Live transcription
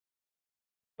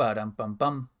Ba-dum bum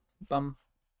bum bum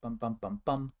bum bum bum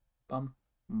bum bum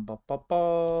bum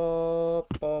bum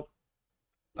bum.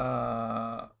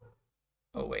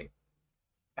 Oh wait,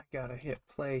 I gotta hit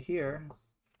play here.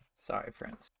 Sorry,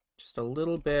 friends. Just a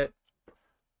little bit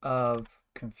of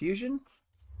confusion.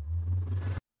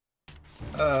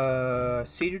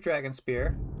 Siege of Dragon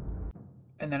Spear,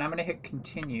 and then I'm gonna hit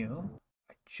continue.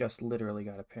 I just literally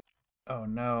got a pick. Oh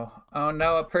no! Oh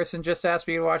no! A person just asked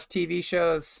me to watch TV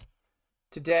shows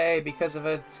today because of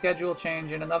a schedule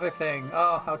change and another thing.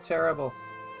 Oh, how terrible.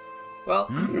 Well,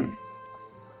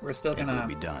 we're still It will gonna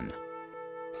be done.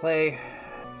 play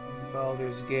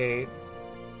Baldur's Gate.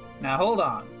 Now hold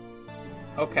on.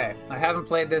 Okay, I haven't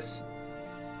played this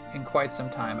in quite some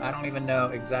time. I don't even know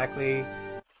exactly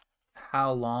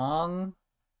how long.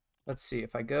 Let's see,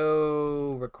 if I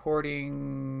go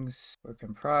recordings, work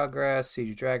in progress,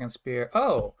 Siege of Dragonspear.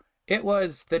 Oh, it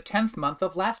was the 10th month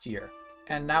of last year,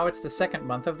 and now it's the 2nd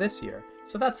month of this year.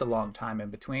 So that's a long time in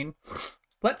between.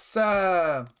 Let's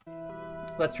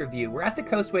review. We're at the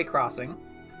Coastway Crossing.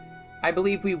 I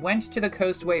believe we went to the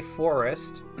Coastway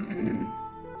Forest.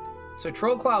 So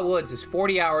Trollclaw Woods is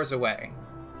 40 hours away.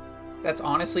 That's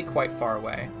honestly quite far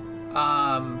away.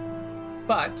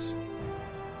 But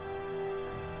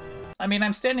I mean,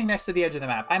 I'm standing next to the edge of the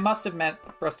map. I must have meant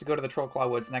for us to go to the Trollclaw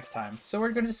Woods next time. So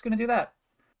we're just going to do that.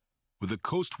 With the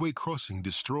Coastway Crossing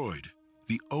destroyed,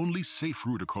 the only safe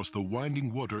route across the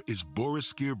winding water is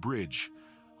Boriskir Bridge,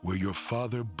 where your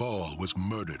father Baal was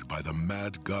murdered by the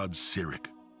mad god Cyric.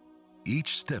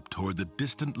 Each step toward the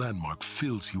distant landmark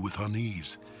fills you with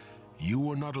unease. You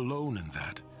are not alone in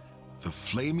that. The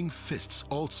Flaming Fists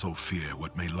also fear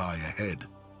what may lie ahead.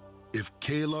 If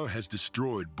Kalar has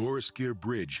destroyed Boriskir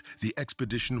Bridge, the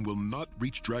expedition will not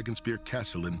reach Dragonspear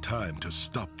Castle in time to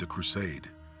stop the crusade.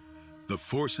 The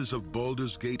forces of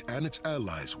Baldur's Gate and its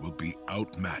allies will be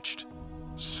outmatched,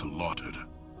 slaughtered.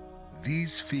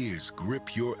 These fears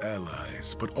grip your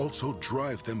allies, but also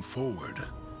drive them forward.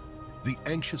 The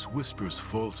anxious whispers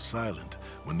fall silent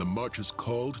when the march is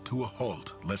called to a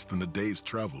halt less than a day's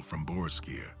travel from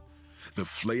Boriskir. The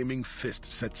Flaming Fist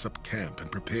sets up camp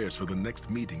and prepares for the next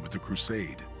meeting with the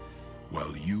Crusade,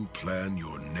 while you plan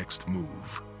your next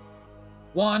move.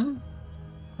 One,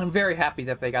 I'm very happy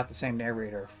that they got the same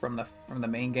narrator from the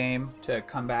main game to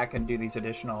come back and do these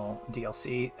additional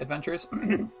DLC adventures.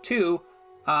 Two,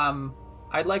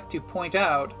 I'd like to point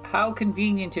out how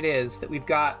convenient it is that we've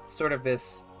got sort of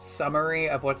this summary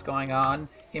of what's going on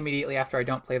immediately after I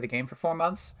don't play the game for 4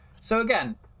 months. So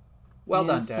again, well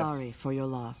done, devs. I am sorry for your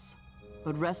loss,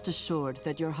 but rest assured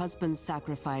that your husband's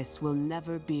sacrifice will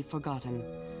never be forgotten.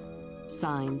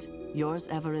 Signed, yours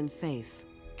ever in faith,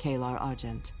 Kalar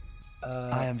Argent.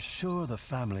 I am sure the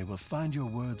family will find your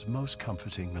words most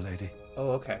comforting, milady.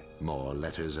 Oh, okay. More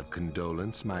letters of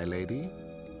condolence, my lady?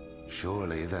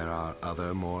 Surely there are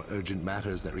other more urgent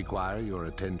matters that require your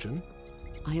attention?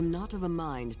 I am not of a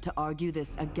mind to argue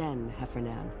this again,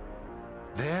 Heffernan.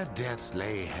 Their deaths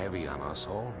lay heavy on us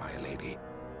all, my lady.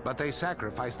 But they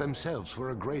sacrificed themselves for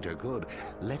a greater good.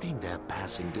 Letting their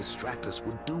passing distract us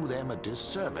would do them a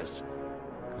disservice.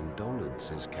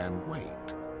 Condolences can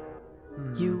wait.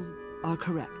 You are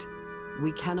correct.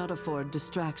 We cannot afford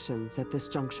distractions at this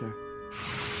juncture.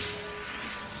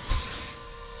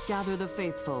 Gather the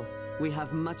faithful. We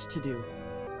have much to do.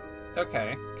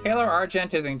 Okay. Kalar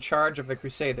Argent is in charge of the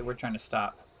crusade that we're trying to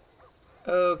stop.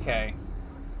 Okay.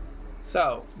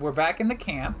 So, we're back in the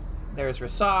camp. There's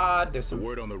Rasad, there's some... The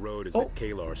word on the road is that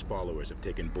Kalar's followers have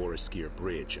taken Boriskir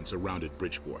Bridge and surrounded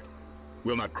Bridgeport.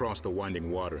 We'll not cross the winding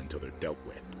water until they're dealt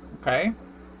with. Okay.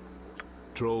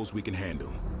 Trolls we can handle.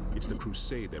 It's the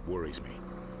crusade that worries me.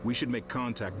 We should make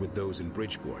contact with those in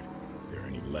Bridgeport, if there are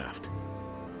any left.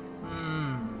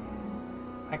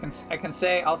 I can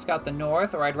say I'll scout the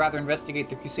north, or I'd rather investigate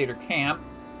the Crusader camp,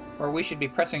 or we should be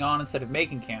pressing on instead of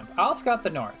making camp. I'll scout the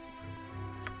north.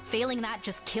 Failing that,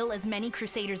 just kill as many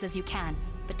Crusaders as you can,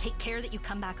 but take care that you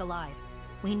come back alive.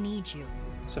 We need you.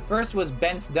 So first was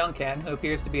Bence Duncan, who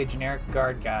appears to be a generic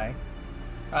guard guy.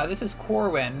 This is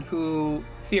Corwin, who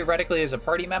theoretically is a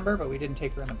party member, but we didn't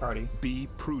take her in the party. Be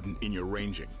prudent in your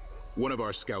ranging. One of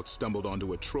our scouts stumbled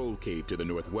onto a troll cave to the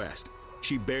northwest.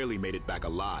 She barely made it back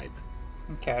alive.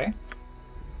 Okay.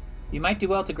 You might do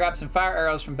well to grab some fire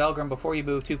arrows from Belgrim before you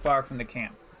move too far from the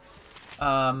camp.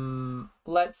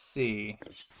 Let's see.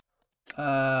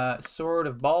 Sword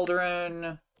of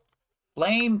Baldurin.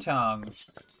 Flame Tongue.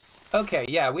 Okay,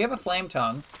 yeah, we have a Flame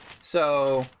Tongue.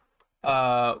 So,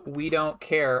 we don't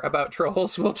care about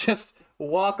trolls. We'll just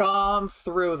walk on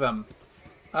through them.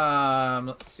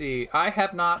 Let's see. I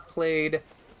have not played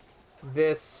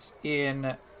this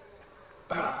in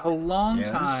a long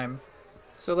time.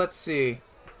 So let's see.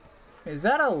 Is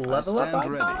that a level up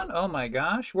icon? Ready. Oh my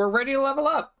gosh. We're ready to level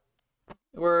up.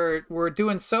 We're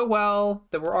doing so well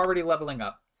that we're already leveling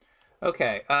up.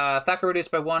 Okay. Thacker reduced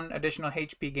by 1 additional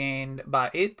HP gained by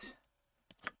it.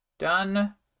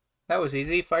 Done. That was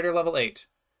easy. Fighter level 8.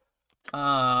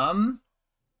 And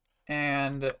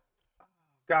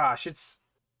gosh,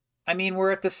 I mean,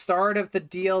 we're at the start of the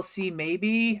DLC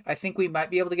maybe. I think we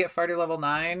might be able to get fighter level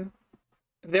 9.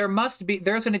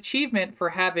 There's an achievement for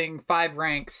having 5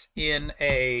 ranks in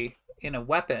a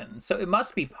weapon. So it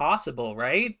must be possible,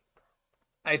 right?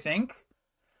 I think.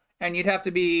 And you'd have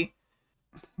to be,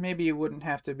 maybe you wouldn't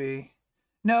have to be.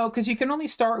 No, because you can only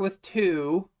start with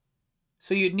 2.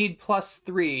 So you'd need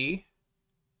 +3.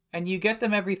 And you get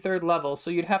them every 3rd level.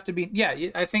 So you'd have to be, yeah,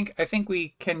 I think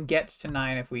we can get to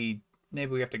 9 if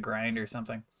maybe we have to grind or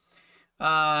something.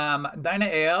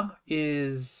 Dynair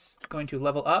is going to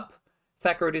level up.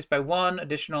 Thacker reduced by 1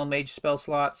 additional mage spell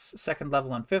slots, 2nd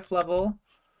level and 5th level.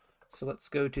 So let's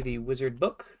go to the wizard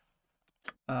book.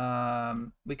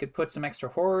 We could put some extra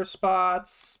horror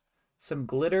spots, some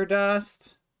glitter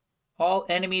dust, all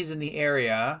enemies in the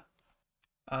area.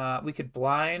 We could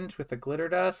blind with the glitter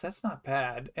dust. That's not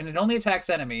bad, and it only attacks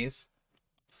enemies.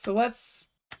 So let's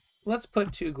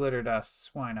put 2 glitter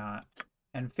dusts. Why not?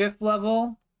 And 5th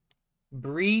level.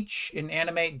 Breach and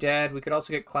animate dead. We could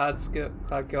also get cloud kill.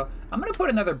 I'm gonna put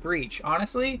another breach.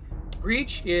 Honestly,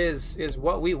 breach is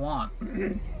what we want.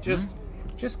 just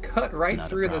cut right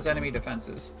through those enemy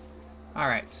defenses. All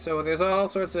right, so there's all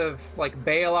sorts of like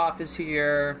Bailoff is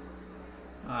here,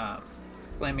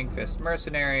 Flaming Fist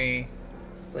mercenary,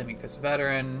 Flaming Fist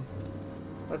veteran.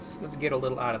 Let's get a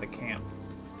little out of the camp.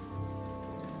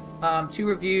 To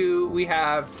review, we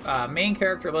have main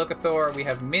character Locathor. We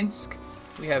have Minsk.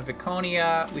 We have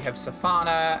Viconia, we have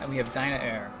Safana, and we have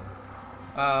Dynair.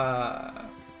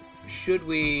 Should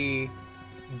we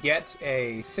get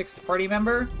a 6th party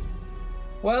member?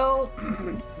 Well,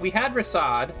 we had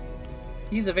Rasad.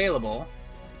 He's available.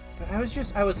 But I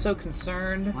was so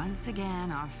concerned. Once again,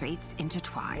 our fates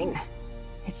intertwine. Oh.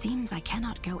 It seems I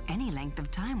cannot go any length of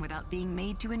time without being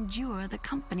made to endure the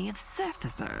company of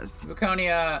surfacers.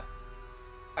 Viconia,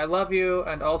 I love you,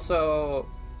 and also...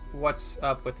 what's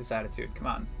up with this attitude? Come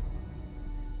on.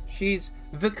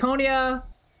 Viconia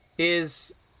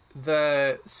is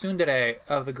the tsundere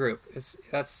of the group.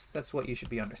 That's what you should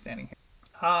be understanding here.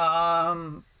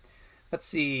 Let's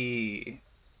see.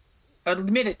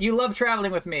 Admit it, you love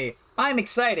traveling with me. I'm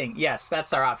exciting. Yes,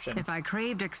 that's our option. If I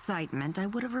craved excitement, I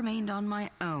would have remained on my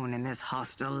own in this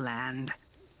hostile land.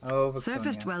 Oh, Viconia.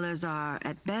 Surface dwellers are,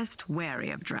 at best, wary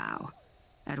of drow.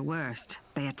 At worst,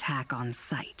 they attack on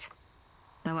sight.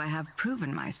 Though I have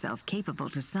proven myself capable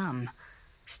to some,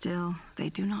 still, they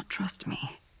do not trust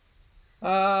me.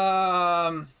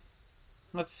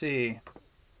 Let's see.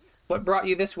 What brought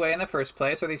you this way in the first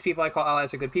place? Are these people I call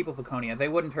allies are good people, Viconia? They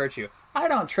wouldn't hurt you. I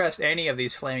don't trust any of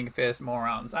these Flaming Fist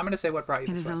morons. I'm going to say what brought you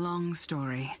this way. It is a long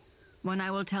story. One I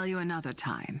will tell you another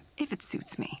time, if it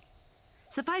suits me.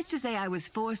 Suffice to say, I was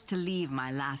forced to leave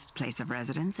my last place of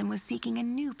residence and was seeking a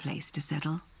new place to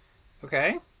settle.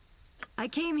 Okay. I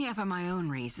came here for my own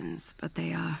reasons, but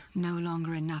they are no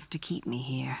longer enough to keep me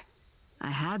here. I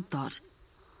had thought.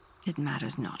 It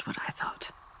matters not what I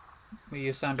thought. Well,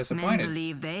 you sound disappointed. Men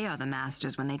believe they are the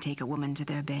masters when they take a woman to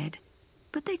their bed,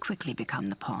 but they quickly become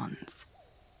the pawns.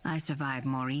 I survive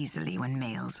more easily when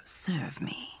males serve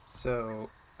me. So,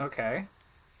 okay.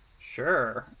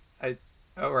 Sure.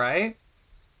 Alright.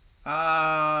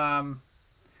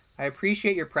 I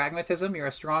appreciate your pragmatism. You're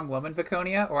a strong woman,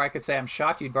 Viconia. Or I could say I'm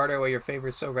shocked you'd barter away your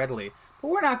favors so readily. But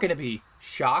we're not going to be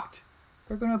shocked.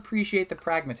 We're going to appreciate the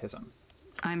pragmatism.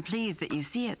 I'm pleased that you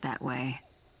see it that way.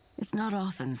 It's not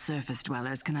often surface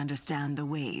dwellers can understand the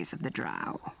ways of the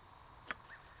drow.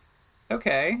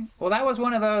 Okay. Well, that was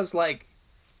one of those, like,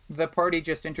 the party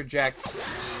just interjects.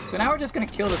 So now we're just going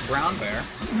to kill this brown bear.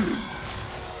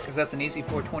 Because that's an easy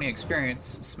 420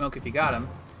 experience. Smoke if you got him.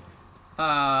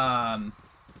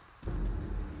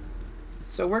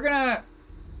 So we're gonna...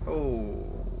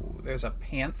 Oh, there's a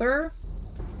panther?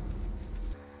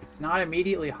 It's not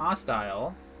immediately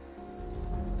hostile.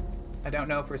 I don't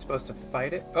know if we're supposed to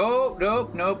fight it. Oh,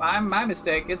 nope. My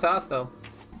mistake. It's hostile.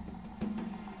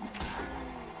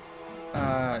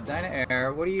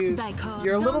 Dynair, what do you...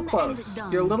 You're a little close.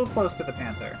 You're a little close to the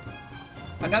panther.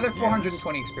 Another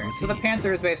 420 experience. So the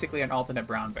panther is basically an alternate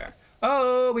brown bear.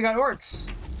 Oh, we got orcs.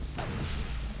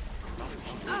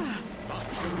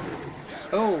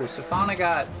 Oh, Safana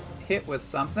got hit with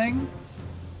something.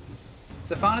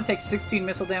 Safana takes 16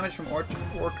 missile damage from Orc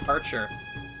Archer.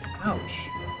 Ouch.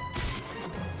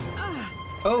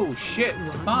 Oh shit,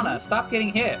 Safana, stop getting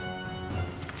hit.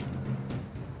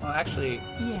 Well, actually,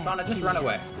 Yes, Savannah, just dear. run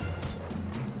away.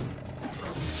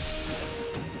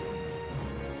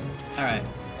 Alright.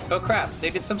 Oh crap, they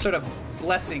did some sort of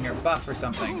blessing or buff or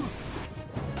something.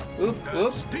 Oop,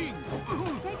 oop.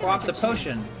 Cross a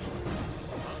potion.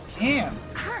 Damn.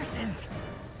 Curses!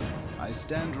 I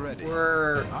stand ready.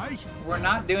 We're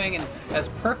not doing as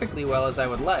perfectly well as I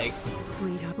would like.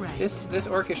 Sweetheart, right. This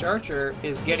Orcish archer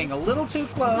is getting a little too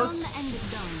close. Done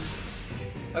and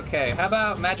done. Okay, how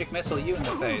about magic missile you in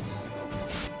the face?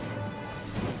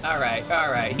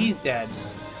 Alright, he's dead.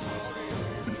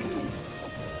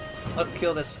 Let's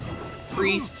kill this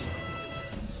priest.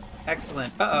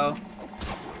 Excellent. Uh-oh.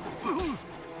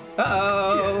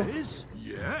 Uh-oh.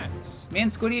 Yes.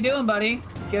 Minsk, what are you doing, buddy?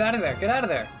 Get out of there, get out of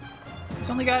there.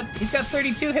 He's got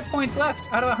 32 hit points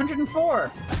left out of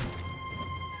 104.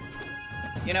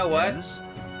 You know what? Yes?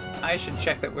 I should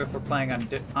check that if we're playing on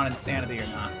Insanity or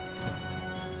not.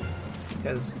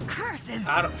 Because Curses!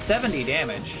 70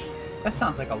 damage. That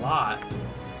sounds like a lot.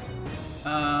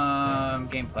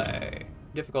 Gameplay.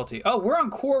 Difficulty. Oh, we're on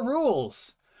core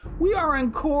rules. We are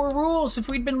on core rules. If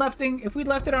we'd left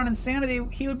it on Insanity,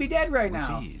 he would be dead right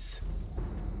now. With ease.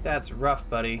 That's rough,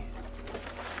 buddy.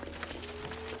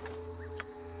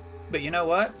 But you know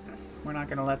what? We're not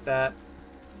gonna let that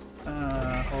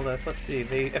hold us. Let's see.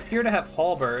 They appear to have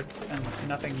halberds and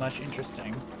nothing much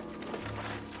interesting.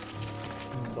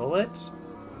 Bullet.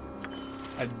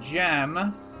 A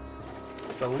gem.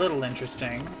 It's a little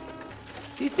interesting.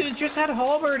 These dudes just had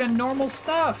halberd and normal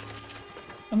stuff.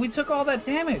 And we took all that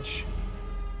damage.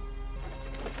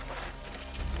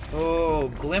 Oh,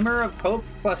 Glimmer of Hope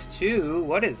 +2.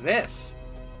 What is this?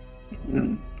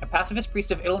 A pacifist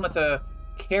priest of Ilmathur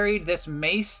carried this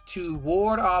mace to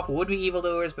ward off would-be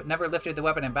evildoers, but never lifted the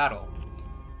weapon in battle.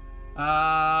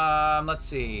 Let's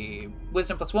see.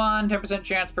 Wisdom +1, 10%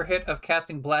 chance per hit of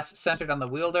casting Bless centered on the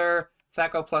wielder.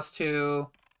 Thaco +2. So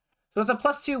it's a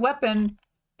 +2 weapon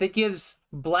that gives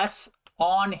Bless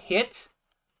on hit.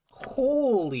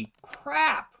 Holy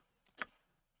crap!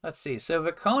 Let's see. So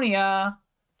Viconia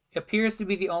appears to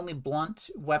be the only blunt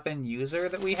weapon user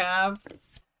that we have.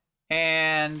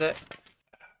 And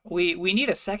we need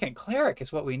a second cleric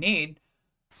is what we need.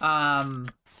 The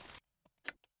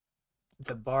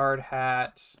bard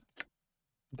hat,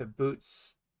 the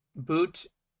boot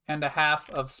and a half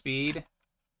of speed.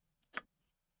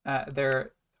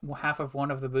 Half of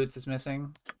one of the boots is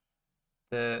missing.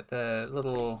 The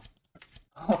little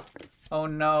oh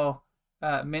no.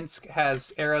 Minsk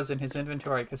has arrows in his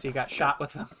inventory because he got shot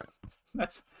with them.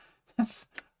 That's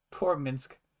poor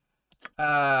Minsk.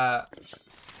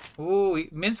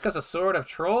 Minsk has a sword of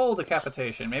troll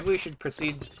decapitation. Maybe we should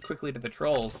proceed quickly to the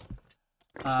trolls.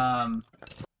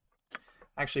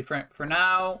 Actually, for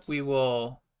now, we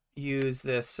will use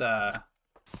this.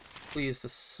 We use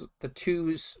the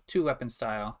two weapon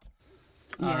style.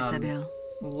 Yes, Abil.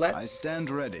 Let's I stand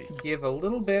ready. give a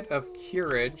little bit of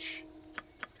courage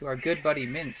to our good buddy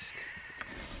Minsk.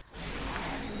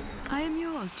 I am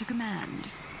yours to command.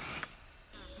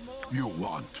 You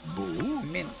want boo?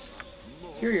 Minsk,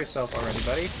 cure yourself already,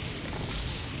 buddy.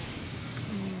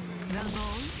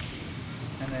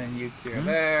 And then you cure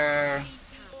there.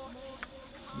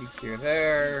 You cure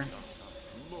there.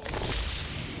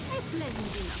 A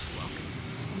pleasant enough walk,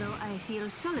 though I feel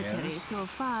solitary so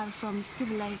far from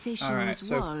civilization's Alright,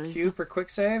 so walls. Q for quick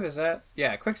save, is that?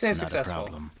 Yeah, quick save Not a successful.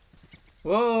 problem.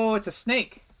 Whoa, it's a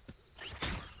snake.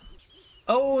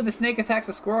 Oh, the snake attacks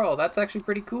a squirrel. That's actually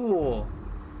pretty cool.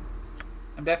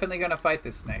 I'm definitely gonna fight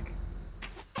this snake.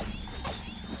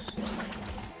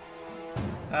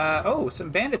 Oh, some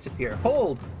bandits appear.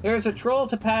 Hold! There's a troll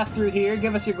to pass through here.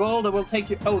 Give us your gold and we'll take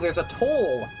your... Oh, there's a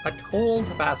toll. A toll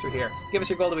to pass through here. Give us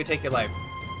your gold and we take your life.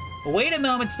 Wait a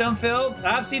moment, Stonefield.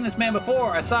 I've seen this man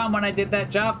before. I saw him when I did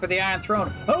that job for the Iron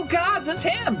Throne. Oh gods, it's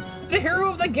him! The hero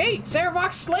of the gate,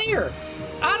 Sarevok's Slayer!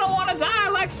 I don't want to die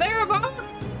like Sarevok!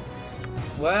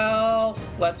 Well,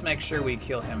 let's make sure we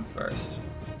kill him first.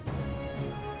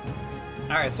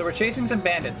 Alright, so we're chasing some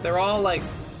bandits. They're all like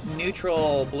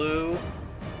neutral blue.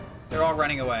 They're all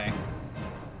running away.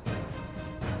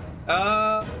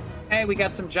 Hey, we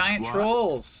got some giant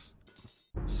trolls.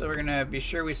 So we're gonna be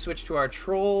sure we switch to our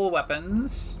troll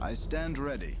weapons. I stand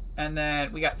ready. And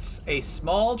then we got a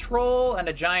small troll and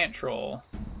a giant troll.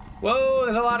 Whoa,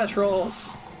 there's a lot of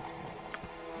trolls.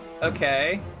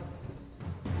 Okay.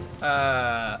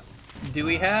 Do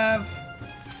we have...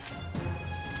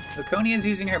 Viconia is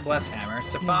using her Bless Hammer.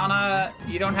 Safana,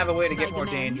 you don't have a way to get more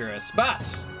dangerous.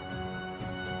 But...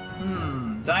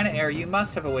 Dyna Air, you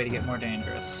must have a way to get more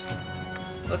dangerous.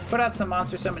 Let's put out some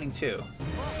monster summoning too.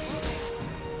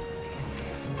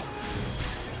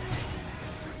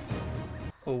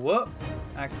 whoop.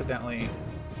 Accidentally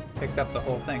picked up the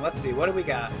whole thing. Let's see, what do we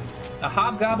got? A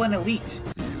Hobgoblin Elite.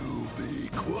 You be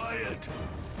quiet.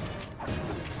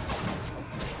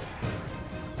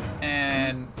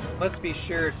 And let's be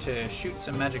sure to shoot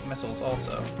some magic missiles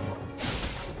also.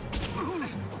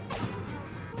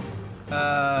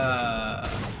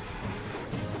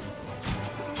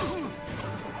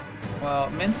 Well,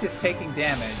 Minsk is taking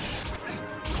damage,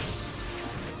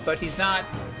 but he's not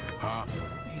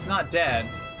dead.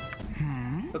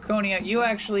 Laconia, you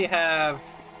actually have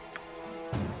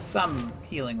some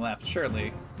healing left,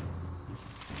 surely.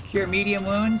 Cure medium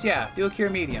wounds? Yeah, do a cure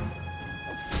medium.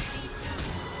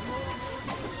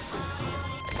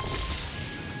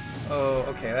 Oh,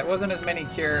 okay, that wasn't as many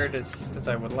cured as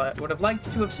I would have liked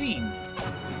to have seen.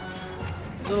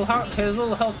 His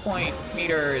little health point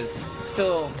meter is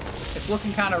still, it's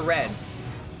looking kind of red.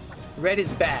 Red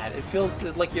is bad. It feels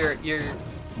like your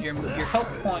health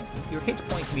point, your hit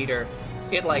point meter,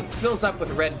 it like fills up with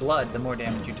red blood the more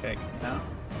damage you take, you know?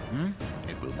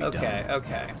 It will be okay, done.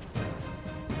 Okay.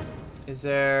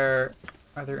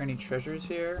 Are there any treasures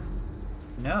here?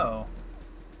 No.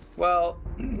 Well,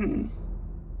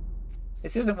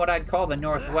 this isn't what I'd call the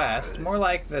Northwest, more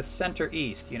like the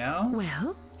Center-East, you know?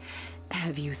 Well,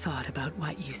 have you thought about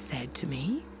what you said to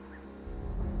me?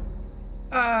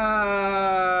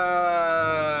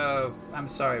 I'm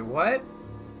sorry, what?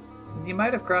 You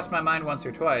might have crossed my mind once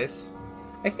or twice.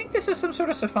 I think this is some sort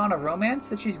of Safana romance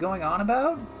that she's going on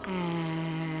about.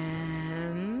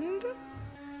 And?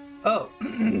 Oh.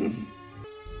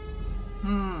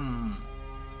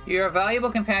 You're a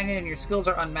valuable companion and your skills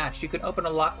are unmatched. You can open a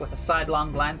lock with a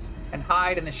sidelong glance and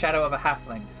hide in the shadow of a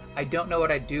halfling. I don't know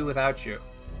what I'd do without you.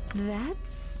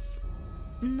 That's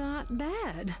not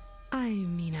bad. I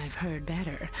mean, I've heard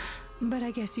better, but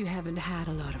I guess you haven't had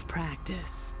a lot of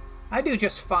practice. I do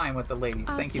just fine with the ladies,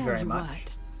 thank you very much.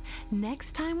 What?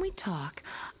 Next time we talk,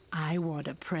 I want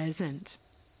a present.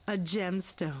 A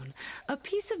gemstone, a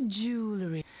piece of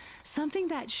jewelry, something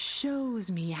that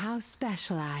shows me how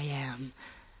special I am.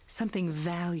 Something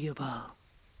valuable.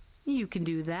 You can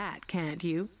do that, can't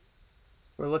you?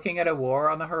 We're looking at a war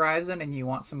on the horizon and you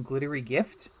want some glittery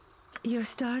gift? You're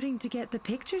starting to get the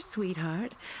picture,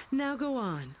 sweetheart. Now go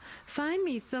on. Find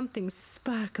me something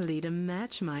sparkly to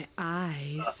match my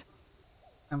eyes.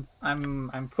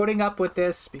 I'm putting up with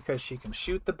this because she can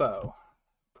shoot the bow.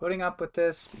 Putting up with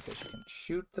this because she can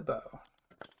shoot the bow.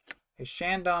 A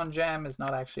Shandon gem is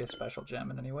not actually a special gem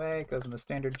in any way. It goes in the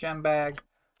standard gem bag.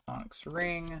 Onyx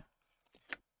ring.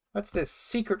 What's this?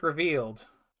 Secret revealed.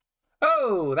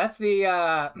 Oh, that's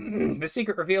the the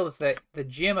secret revealed is the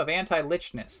gem of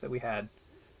anti-lichness that we had.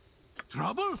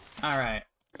 Trouble? All right.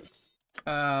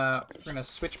 We're gonna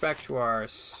switch back to our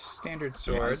standard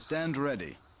swords. Stand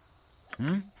ready.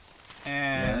 And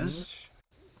Yes?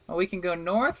 well, we can go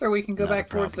north or we can go back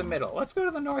towards the middle. Let's go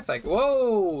to the north. Like,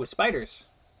 whoa, spiders.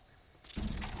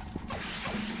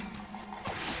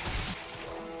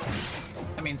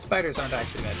 I mean, spiders aren't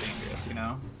actually that dangerous, you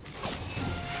know.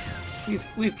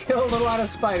 We've killed a lot of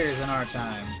spiders in our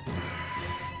time.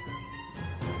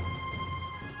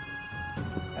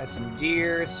 Has some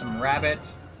deer, some rabbit,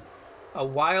 a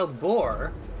wild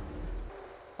boar.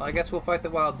 Well, I guess we'll fight the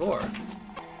wild boar.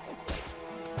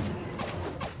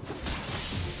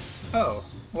 Oh,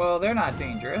 well, they're not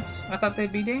dangerous. I thought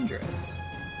they'd be dangerous.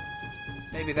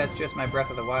 Maybe that's just my Breath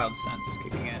of the Wild sense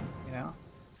kicking in, you know?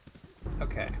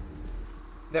 Okay.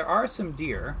 There are some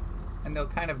deer, and they'll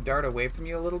kind of dart away from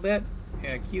you a little bit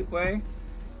in a cute way.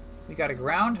 We got a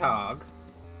groundhog,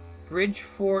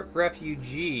 Bridgefort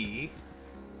refugee.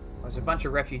 There's a bunch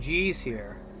of refugees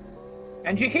here.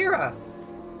 And Jaheira!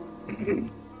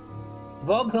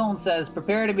 Volkhorn says,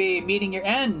 prepare to be meeting your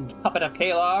end, puppet of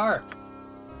Kalar.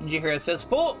 And Jaheira says,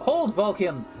 hold,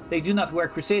 Vulcan. They do not wear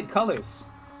crusade colors.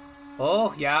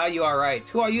 Oh, yeah, you are right.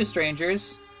 Who are you,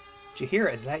 strangers?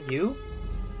 Jaheira, is that you?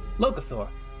 Locathor,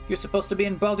 you're supposed to be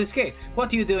in Baldur's Gate.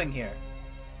 What are you doing here?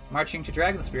 Marching to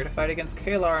Dragonspear to fight against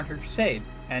Kalar and her crusade.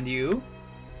 And you?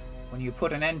 When you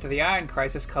put an end to the Iron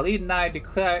Crisis, Khalid and I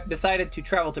decided to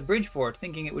travel to Bridgefort,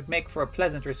 thinking it would make for a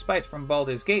pleasant respite from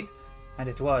Baldur's Gate. And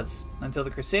it was, until the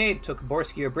crusade took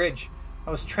Borskier Bridge. I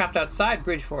was trapped outside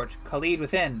Bridgefort, Khalid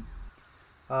within.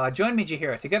 Join me,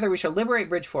 Jaheira. Together we shall liberate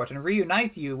Bridgefort and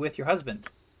reunite you with your husband.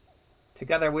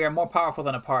 Together we are more powerful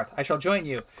than apart. I shall join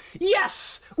you.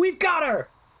 Yes! We've got her!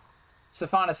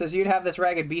 Safana says, you'd have this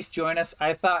ragged beast join us.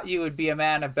 I thought you would be a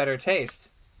man of better taste.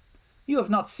 You have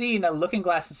not seen a looking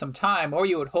glass in some time, or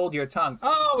you would hold your tongue.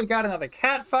 Oh, we got another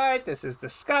cat fight. This is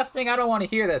disgusting. I don't want to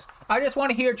hear this. I just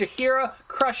want to hear Jaheira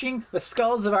crushing the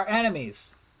skulls of our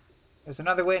enemies. There's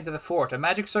another way into the fort. A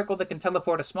magic circle that can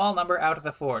teleport a small number out of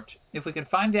the fort. If we could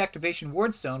find the activation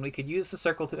wardstone, we could use the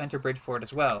circle to enter Bridgeport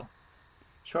as well.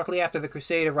 Shortly after the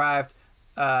Crusade arrived,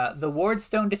 the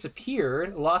wardstone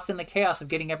disappeared, lost in the chaos of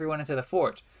getting everyone into the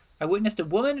fort. I witnessed a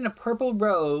woman in a purple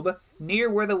robe near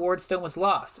where the wardstone was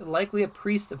lost, likely a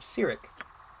priest of Cyric.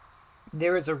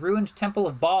 There is a ruined temple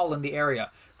of Baal in the area,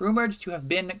 rumored to have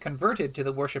been converted to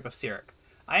the worship of Cyric.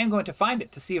 I am going to find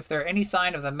it to see if there are any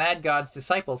sign of the Mad God's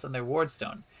disciples in their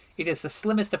wardstone. It is the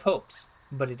slimmest of hopes,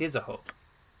 but it is a hope.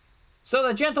 So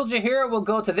the gentle Jaheira will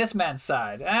go to this man's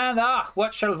side, and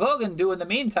what shall Vogan do in the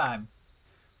meantime?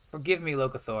 Forgive me,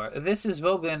 Locathor. This is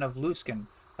Vogan of Luskan,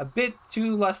 a bit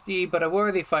too lusty, but a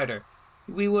worthy fighter.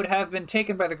 We would have been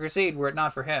taken by the Crusade were it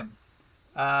not for him.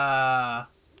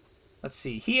 Let's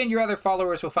see. He and your other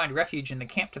followers will find refuge in the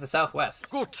camp to the southwest.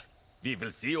 Gut. We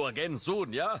will see you again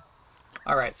soon, yeah?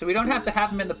 Alright, so we don't have to have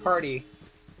him in the party.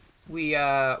 We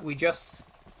just...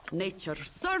 Nature's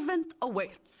servant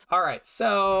awaits. Alright,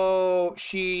 so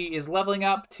she is leveling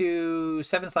up to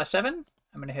 7/7. I'm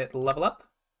going to hit level up.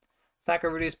 Attack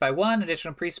reduced by 1.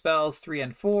 Additional pre-spells 3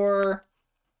 and 4.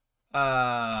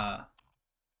 Alright,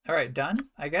 done,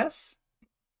 I guess.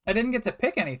 I didn't get to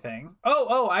pick anything.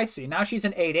 Oh, I see. Now she's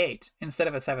an 8/8 instead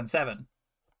of a 7/7.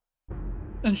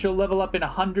 And she'll level up in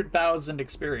 100,000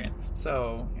 experience.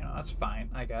 So, that's fine,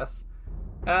 I guess.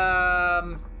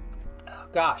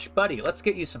 Gosh, buddy, let's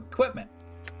get you some equipment.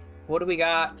 What do we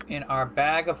got in our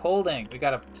bag of holding? We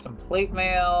got some plate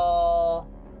mail,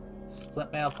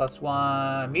 split mail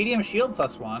 +1, medium shield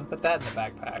 +1. Put that in the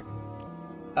backpack.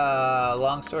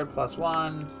 Longsword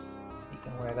 +1. You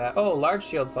can wear that. Oh, large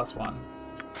shield +1.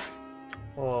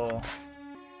 Oh.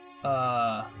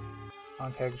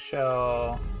 Onkeg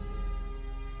shell.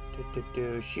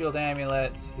 Shield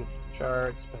amulets,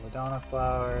 charts, belladonna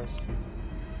flowers.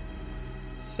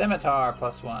 Scimitar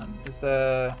 +1 is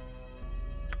the...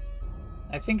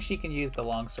 I think she can use the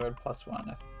longsword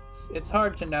 +1. It's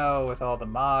hard to know with all the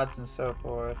mods and so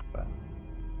forth, but...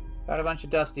 Got a bunch of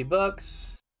dusty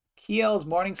books. Kiel's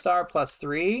Morningstar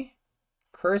 +3.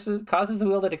 Causes the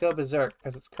wielder to go berserk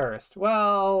because it's cursed.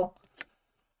 Well,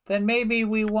 then maybe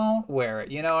we won't wear it,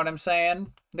 you know what I'm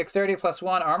saying? Dexterity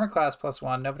 +1, armor class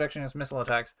 +1, no protection against missile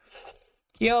attacks.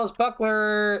 Kiel's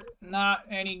Buckler, not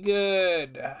any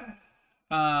good.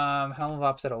 Helm of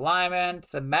Opposite Alignment.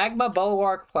 The Magma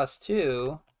Bulwark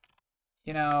 +2.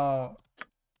 I'm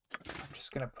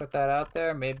just going to put that out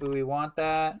there. Maybe we want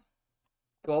that.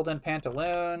 Golden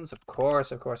Pantaloons. Of course.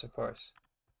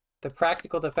 The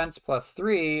Practical Defense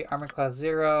 +3. Armor class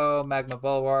 0. Magma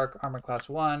Bulwark. Armor class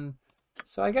 1.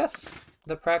 So I guess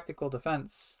the Practical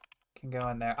Defense can go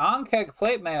in there. Onkeg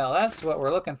Plate Mail. That's what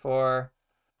we're looking for.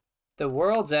 The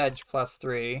World's Edge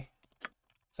 +3.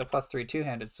 It's a +3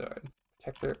 two-handed sword.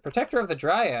 Protector of the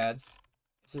Dryads.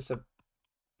 This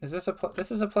is a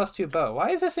 +2 bow.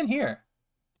 Why is this in here?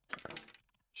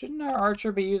 Shouldn't our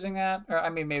archer be using that? Or, I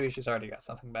mean, maybe she's already got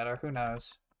something better. Who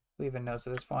knows? Who even knows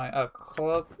at this point?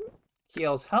 Cloak.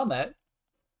 Kiel's helmet.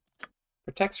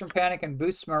 Protects from panic and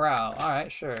boosts morale.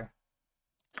 Alright, sure.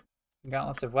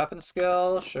 Gauntlets of weapon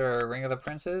skill. Sure. Ring of the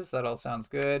Princes. That all sounds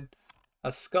good.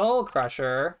 A Skull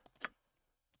Crusher.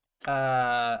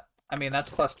 I mean, that's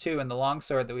 +2, and the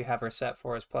longsword that we have her set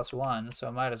for is +1, so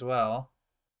might as well.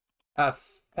 A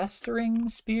Festering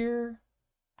Spear?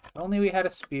 If only we had a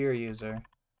spear user.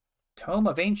 Tome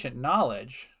of Ancient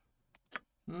Knowledge.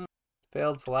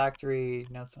 Failed Phylactery,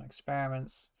 Notes on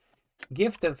Experiments.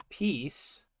 Gift of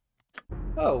Peace.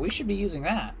 Oh, we should be using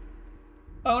that.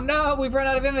 Oh no, we've run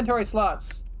out of inventory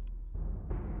slots.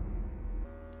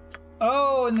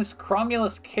 Oh, and this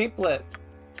Cromulus Capelet.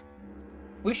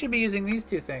 We should be using these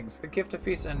two things, the Gift of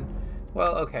Peace and...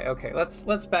 Well, okay,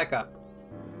 let's back up.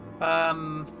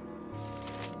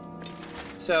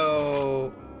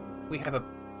 So we have a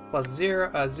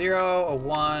 +0, a 0, a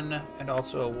 1, and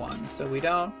also a 1. So we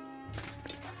don't...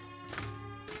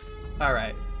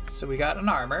 Alright, so we got an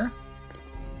armor.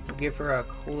 We'll give her a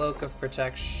Cloak of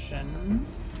Protection.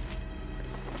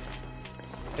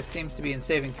 It seems to be in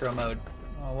saving throw mode.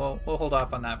 Well, we'll hold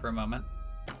off on that for a moment.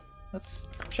 Let's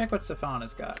check what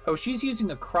Safana's got. Oh, she's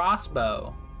using a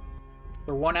crossbow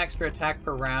for 1 extra attack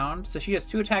per round. So she has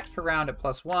 2 attacks per round at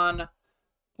 +1.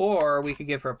 Or we could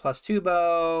give her a +2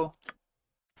 bow.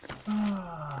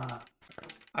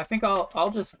 I think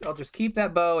I'll just keep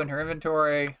that bow in her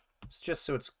inventory. It's just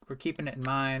so we're keeping it in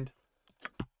mind.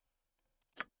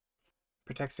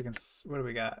 Protects against, what do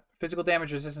we got? Physical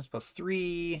damage resistance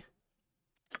 +3.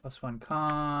 +1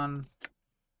 con.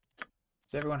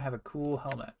 Does everyone have a cool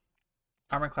helmet?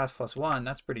 Armor class +1,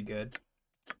 that's pretty good.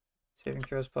 Saving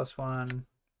throws +1.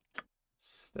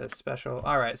 The special.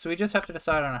 All right, so we just have to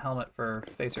decide on a helmet for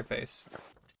face or face.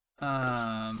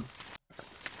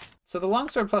 So the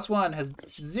longsword +1 has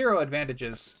 0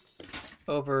 advantages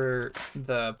over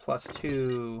the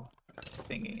 +2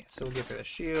 thingy. So we'll give her the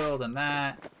shield and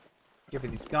that. Give her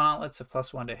these gauntlets of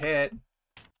 +1 to hit.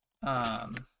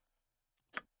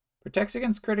 Protects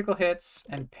against critical hits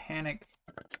and panic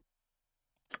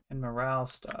and morale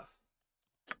stuff.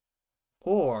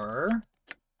 Or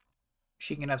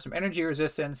she can have some energy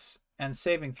resistance and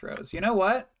saving throws. You know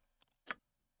what?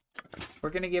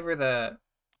 We're gonna give her the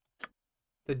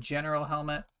general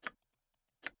helmet.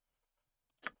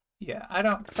 Yeah, I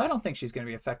don't think she's gonna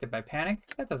be affected by panic.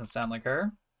 That doesn't sound like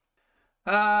her.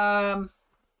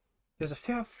 There's a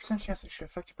 5% chance that she's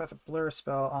affected by the blur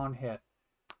spell on hit.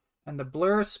 And the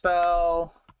blur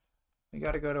spell, we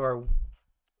gotta go to our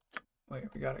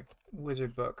we got a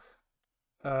wizard book.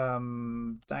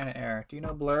 Dynaheir. Do you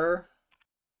know blur?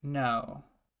 No.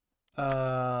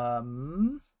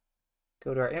 Go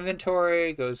to our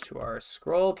inventory, goes to our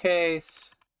scroll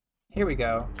case. Here we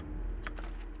go.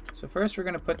 So first we're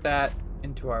going to put that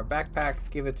into our backpack,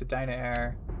 give it to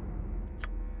Dynaheir.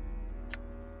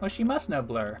 Well, she must know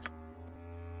blur.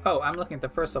 Oh, I'm looking at the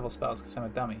first level spells because I'm a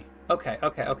dummy. Okay.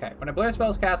 When a blur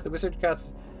spell is cast, the wizard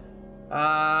casts...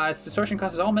 its distortion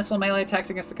causes all missile melee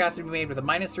attacks against the caster to be made with a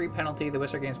 -3 penalty. The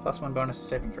wizard gains +1 bonus to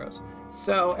saving throws.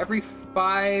 So every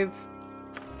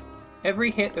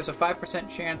hit, there's a 5%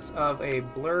 chance of a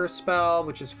blur spell,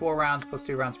 which is 4 rounds plus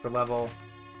 2 rounds per level.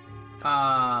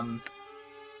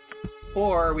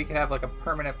 Or we could have like a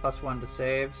permanent +1 to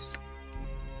saves.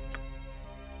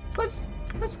 Let's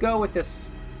go with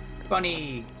this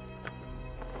funny.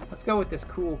 Let's go with this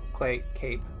cool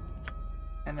cape.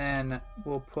 And then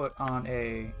we'll put on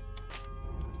a...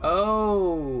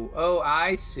 Oh,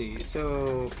 I see.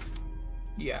 So,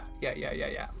 yeah.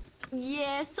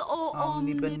 Yes, oh,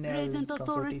 omnipresent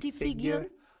authority figure.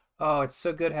 Oh, it's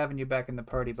so good having you back in the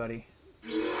party, buddy.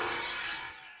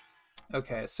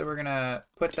 Okay, so we're gonna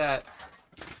put that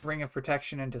Ring of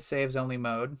Protection into saves only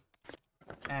mode.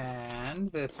 And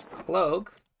this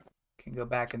cloak can go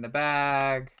back in the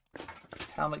bag.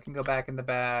 Helmet can go back in the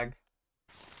bag.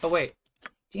 Oh, wait.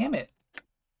 Damn it.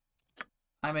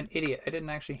 I'm an idiot. I didn't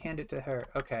actually hand it to her.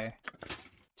 Okay.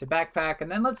 To backpack. And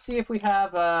then let's see if we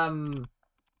have a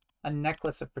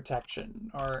necklace of protection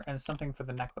and something for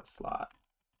the necklace slot.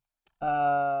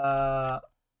 A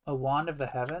wand of the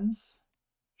heavens?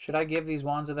 Should I give these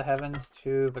wands of the heavens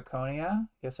to Viconia?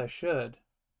 Yes, I should.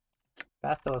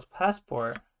 Bastila's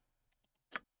passport.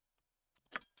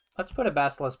 Let's put a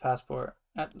Bastila's passport.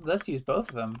 Let's use both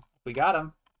of them. If we got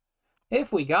them.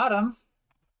 If we got them.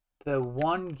 The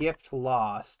one gift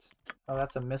lost. Oh,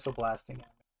 that's a missile blasting.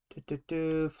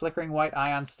 Flickering white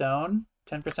ion stone.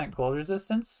 10% cold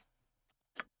resistance.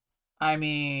 I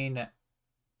mean,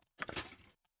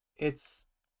 it's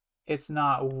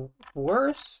not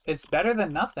worse. It's better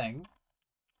than nothing.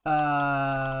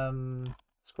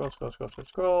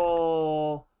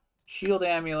 Scroll. Shield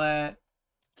amulet.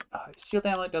 Shield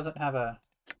amulet doesn't have a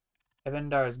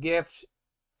Evendar's gift.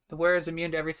 The wearer is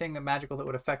immune to everything magical that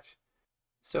would affect.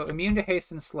 So immune to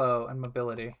haste and slow and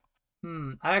mobility.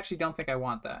 I actually don't think I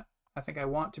want that. I think I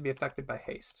want to be affected by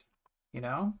haste. You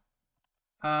know?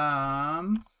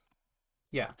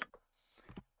 Yeah.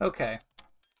 Okay.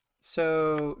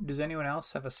 So, does anyone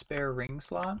else have a spare ring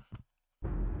slot?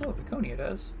 Oh, Viconia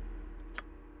does.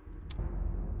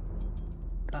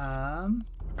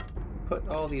 Put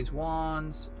all these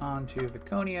wands onto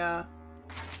Viconia.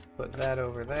 Put that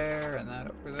over there and that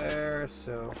over there.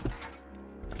 So,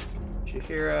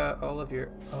 Jaheira, all of your...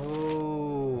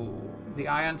 Oh, the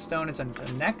Ion Stone is a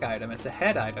neck item. It's a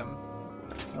head item.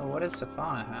 Oh, what does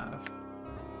Safana have?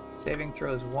 Saving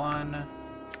throws 1.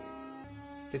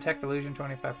 Detect illusion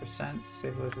 25%.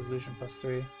 Save Liz's illusion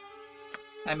 +3.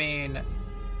 I mean,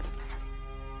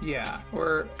 yeah,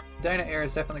 Dynaheir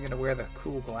is definitely going to wear the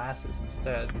cool glasses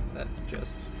instead.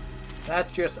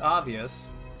 That's just obvious.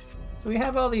 So we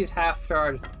have all these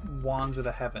half-charged wands of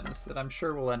the heavens that I'm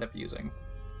sure we'll end up using.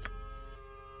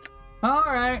 All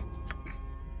right,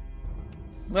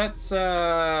 let's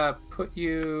put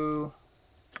you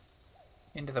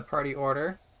into the party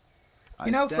order.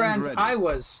 You know, friends, ready. I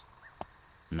was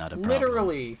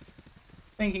literally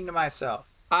thinking to myself,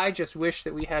 I just wish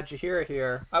that we had Jaheira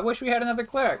here. I wish we had another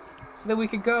cleric so that we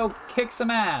could go kick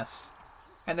some ass.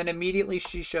 And then immediately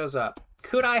she shows up.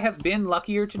 Could I have been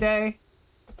luckier today?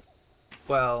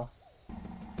 Well,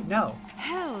 no.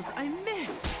 Hells, I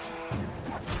missed.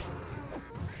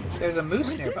 There's a moose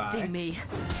Resisting nearby. Me.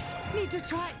 Need to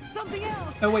try something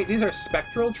else. Oh wait, these are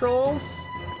spectral trolls?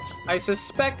 I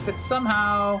suspect that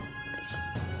somehow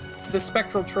the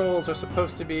spectral trolls are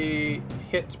supposed to be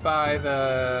hit by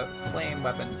the flame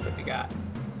weapons that we got.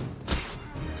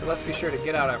 So let's be sure to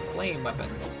get out our flame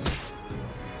weapons.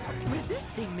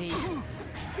 Resisting me.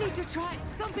 Need to try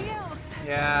something else.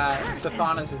 Yeah,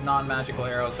 Safana's non-magical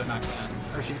arrows are not gonna...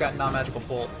 Or she's got non-magical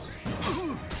bolts.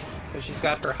 Because she's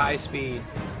got her high speed,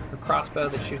 her crossbow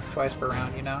that shoots twice per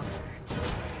round, you know?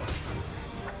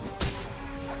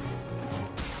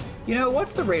 You know,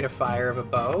 what's the rate of fire of a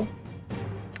bow?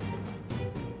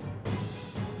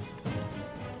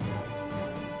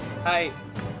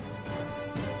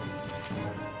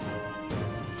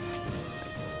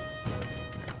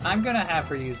 I'm gonna have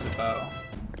her use the bow.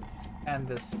 And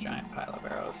this giant pile of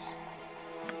arrows.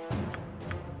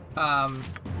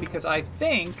 Because I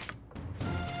think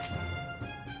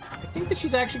that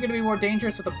she's actually going to be more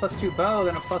dangerous with a +2 bow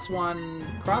than a +1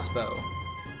 crossbow.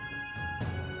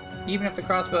 Even if the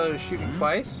crossbow is shooting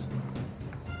twice.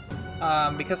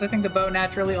 Because I think the bow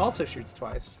naturally also shoots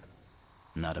twice.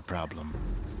 Not a problem.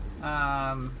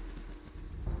 I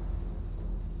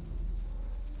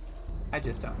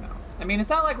just don't know. I mean, it's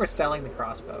not like we're selling the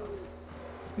crossbow.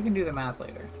 We can do the math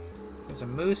later. There's a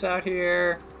moose out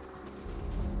here.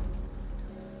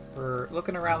 We're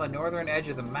looking around the northern edge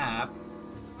of the map.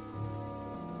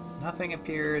 Nothing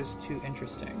appears too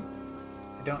interesting.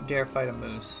 I don't dare fight a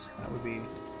moose. That would be...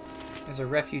 There's a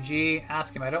refugee.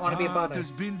 Ask him. I don't want to be a bother. It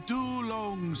has been too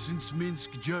long since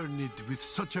Minsk journeyed with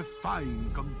such a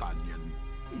fine companion.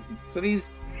 So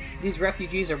these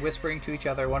refugees are whispering to each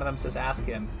other. One of them says, ask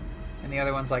him. And the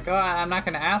other one's like, oh, I'm not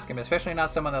going to ask him, especially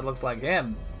not someone that looks like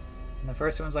him. And the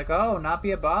first one's like, oh, not be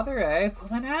a bother, eh? Well,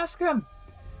 then ask him.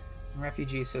 And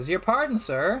refugee says, your pardon,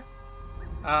 sir.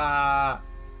 Well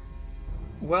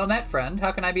met, friend.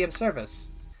 How can I be of service?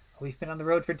 We've been on the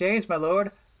road for days, my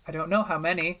lord. I don't know how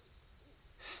many.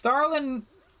 Slarnin?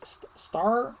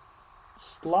 Slarnin?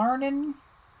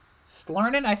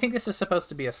 I think this is supposed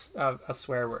to be a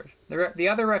swear word. The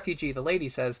other refugee, the lady,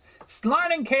 says,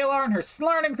 Slarnin Kalar and her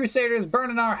Slarnin Crusaders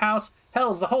burning our house,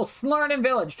 hells the whole Slarnin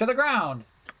village to the ground.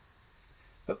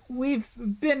 We've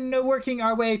been working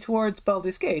our way towards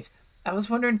Baldur's Gate. I was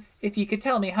wondering if you could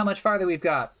tell me how much farther we've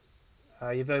got.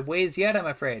 You've a ways yet, I'm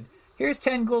afraid. Here's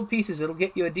 10 gold pieces. It'll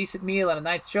get you a decent meal and a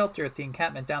night's shelter at the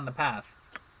encampment down the path.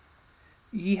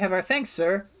 Ye have our thanks,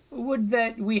 sir. Would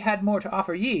that we had more to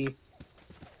offer ye.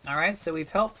 Alright, so we've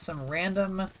helped some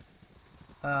random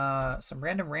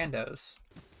randos.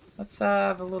 Let's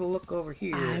have a little look over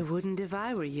here. I wouldn't if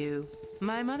I were you.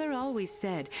 My mother always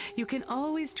said, you can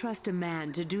always trust a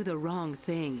man to do the wrong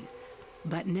thing,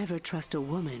 but never trust a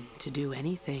woman to do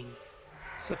anything.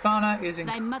 Safana is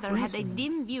Thy mother had a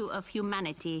dim view of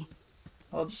humanity.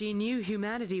 Well, she knew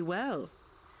humanity well.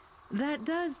 That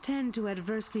does tend to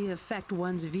adversely affect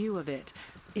one's view of it,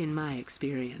 in my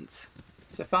experience.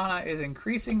 Safana is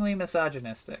increasingly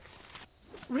misogynistic.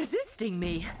 Resisting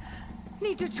me.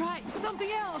 Need to try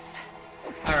something else.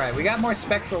 Alright, we got more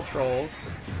spectral trolls.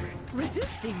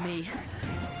 Resisting me.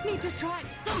 Need to try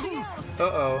something else.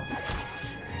 Uh-oh.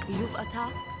 You've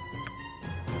attacked?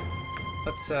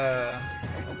 Let's,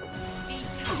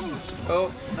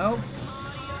 Oh, nope.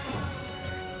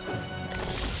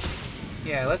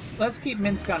 Yeah, let's keep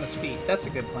Minsk on his feet. That's a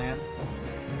good plan.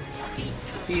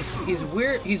 He's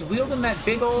weird. He's wielding that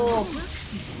big old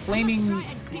flaming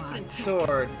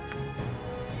sword.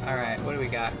 All right, what do we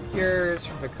got? Cures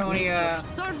from Draconia.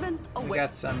 We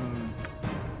got some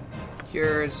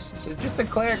cures. So just the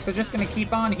clerics are just gonna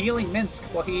keep on healing Minsk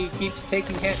while he keeps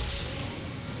taking hits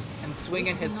and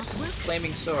swinging his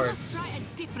flaming sword.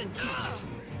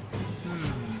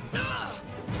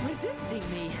 Resisting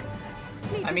me.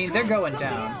 I mean, they're going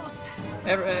down.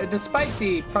 Despite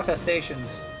the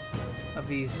protestations of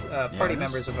these party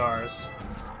members of ours,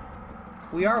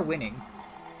 we are winning.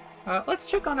 Let's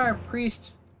check on our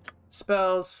priest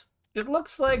spells. It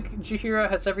looks like Jaheira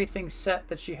has everything set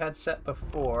that she had set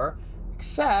before,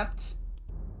 except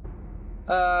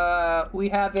we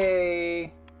have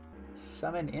a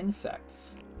summon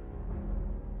insects.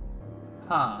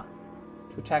 Huh.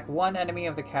 To attack one enemy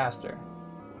of the caster.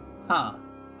 Huh.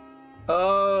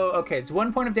 Oh, okay. It's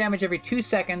 1 point of damage every 2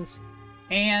 seconds,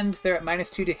 and they're at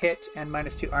 -2 to hit and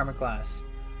 -2 armor class.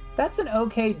 That's an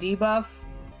okay debuff.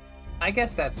 I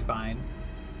guess that's fine.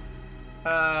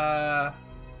 I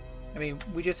mean,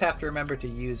 we just have to remember to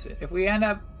use it. If we end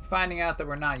up finding out that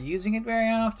we're not using it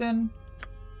very often...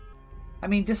 I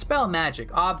mean, Dispel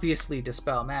Magic. Obviously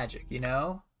Dispel Magic, you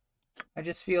know? I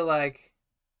just feel like...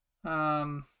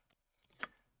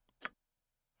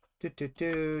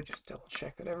 Just double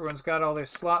check that everyone's got all their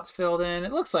slots filled in.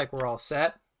 It looks like we're all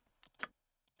set.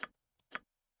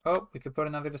 Oh, we could put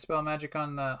another Dispel Magic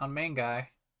on main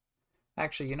guy.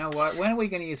 Actually, you know what? When are we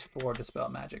going to use 4 Dispel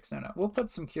Magics? No. We'll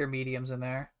put some Cure Mediums in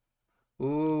there.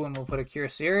 Ooh, and we'll put a Cure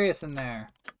Serious in there.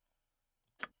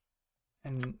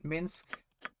 And Minsk,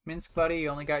 buddy, you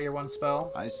only got your 1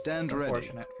 spell. I stand it's ready.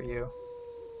 Unfortunate for you.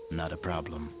 Not a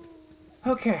problem.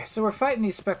 Okay, so we're fighting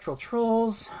these spectral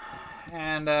trolls,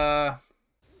 and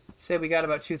say we got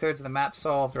about 2/3 of the map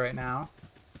solved right now.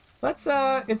 Let's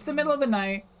it's the middle of the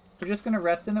night. We're just gonna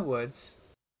rest in the woods.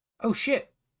 Oh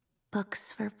shit!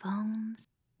 Books for bones,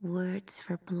 words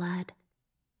for blood,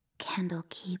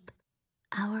 Candlekeep,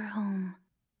 our home.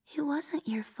 It wasn't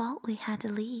your fault we had to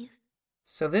leave.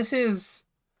 So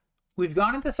we've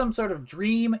gone into some sort of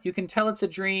dream. You can tell it's a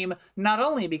dream, not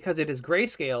only because it is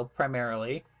grayscale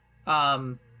primarily,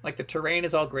 like the terrain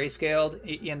is all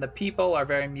grayscaled and the people are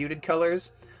very muted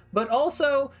colors, but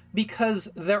also because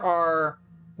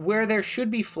where there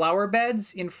should be flower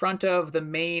beds in front of the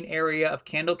main area of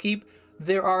Candlekeep,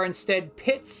 there are instead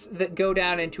pits that go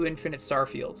down into infinite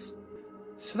starfields.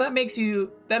 So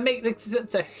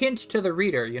it's a hint to the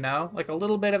reader, you know, like a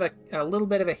little bit of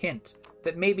a hint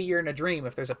that maybe you're in a dream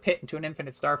if there's a pit into an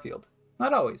infinite starfield.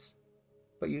 Not always,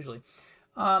 but usually.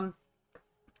 And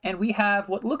we have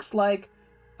what looks like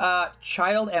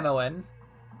child Emoen,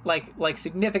 like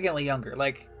significantly younger,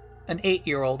 like an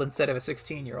 8-year-old instead of a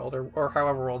 16-year-old, or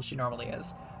however old she normally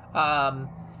is.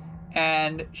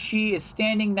 And she is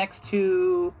standing next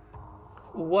to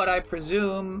what I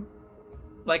presume,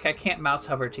 like I can't mouse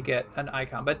hover to get an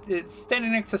icon, but it's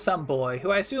standing next to some boy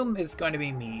who I assume is going to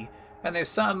be me. And there's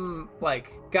some,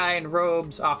 like, guy in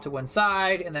robes off to one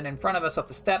side, and then in front of us up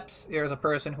the steps, there's a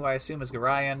person who I assume is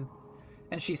Garayan.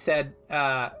 And she said,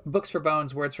 books for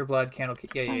bones, words for blood,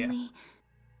 Candlekeep. Yeah. Only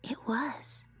it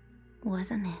was,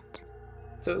 wasn't it?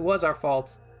 So it was our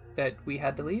fault that we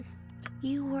had to leave?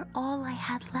 You were all I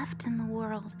had left in the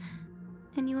world,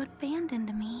 and you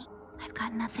abandoned me. I've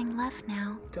got nothing left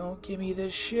now. Don't give me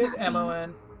this shit,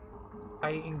 Emoen. I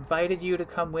invited you to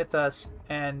come with us,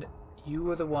 and you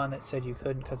were the one that said you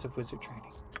couldn't because of wizard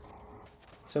training.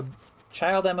 So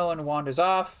child Emoen wanders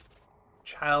off.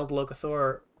 Child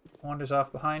Locathor wanders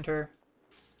off behind her.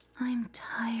 I'm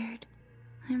tired.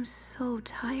 I'm so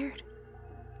tired.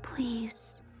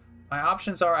 Please. My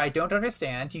options are I don't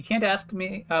understand. You can't ask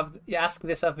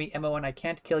this of me, Emoen. I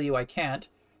can't kill you. I can't.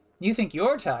 You think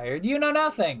you're tired. You know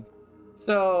nothing.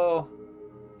 So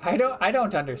I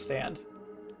don't understand.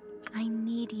 I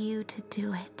need you to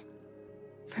do it.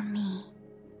 For me.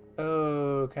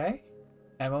 Okay.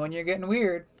 Emoen, you're getting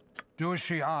weird. Do as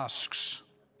she asks.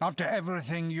 After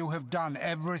everything you have done,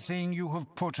 everything you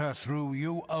have put her through,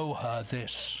 you owe her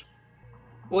this.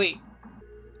 Wait.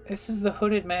 This is the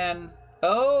hooded man.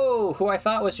 Oh, who I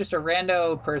thought was just a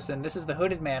rando person. This is the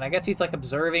hooded man. I guess he's like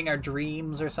observing our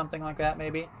dreams or something like that,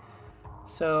 maybe.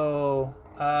 So,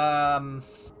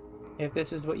 if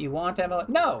this is what you want, Emoen...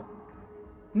 No!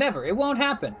 Never. It won't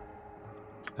happen.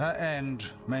 Her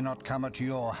end may not come at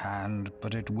your hand,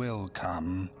 but it will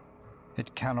come.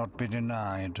 It cannot be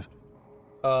denied.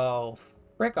 Oh,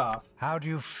 frick off. How do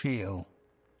you feel?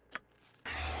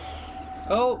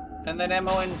 Oh, and then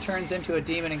Emoen turns into a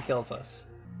demon and kills us.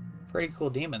 Pretty cool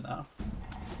demon, though.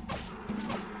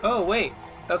 Oh, wait.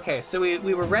 Okay, so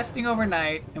we were resting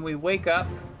overnight, and we wake up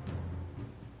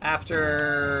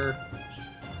after...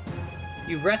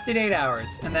 You've rested 8 hours,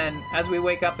 and then as we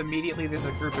wake up, immediately there's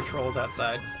a group of trolls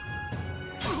outside.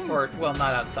 Or, well,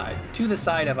 not outside. To the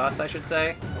side of us, I should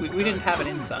say. We didn't have it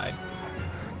inside.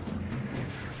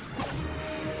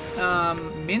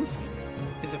 Minsk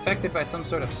is affected by some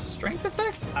sort of strength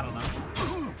effect? I don't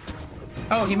know.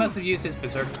 Oh, he must have used his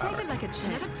berserk power. Take it like a chance.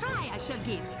 Another try I shall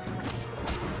give.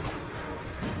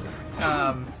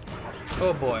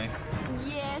 Oh boy.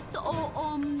 Yes, oh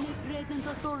omnipresent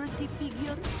authority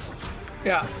figure.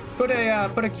 Yeah, put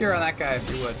a cure on that guy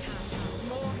if you would.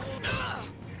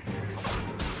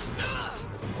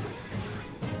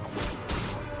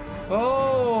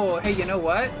 Oh, hey, you know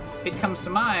what? It comes to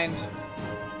mind.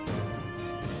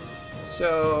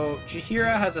 So,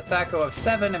 Jaheira has a THAC0 of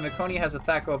 7 and Mikonia has a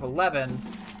THAC0 of 11.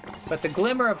 But the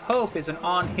Glimmer of Hope is an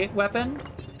on-hit weapon.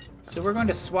 So we're going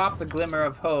to swap the Glimmer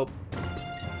of Hope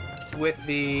with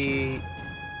the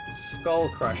Skull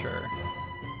Crusher.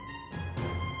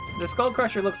 The Skull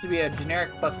Crusher looks to be a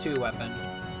generic +2 weapon.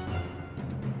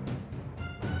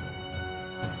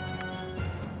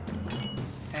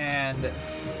 And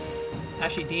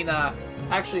Ashidina...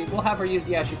 Actually, we'll have her use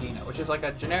the Ashidina, which is like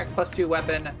a generic +2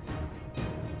 weapon.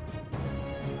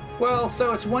 Well,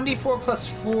 so it's 1d4 plus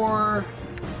 4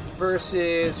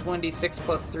 versus 1d6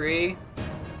 plus 3.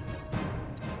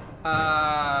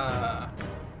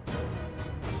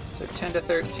 So 10 to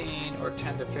 13 or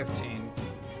 10 to 15.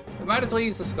 We might as well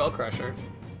use the Skull Crusher.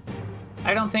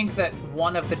 I don't think that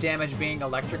one of the damage being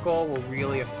electrical will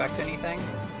really affect anything.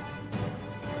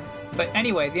 But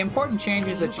anyway, the important change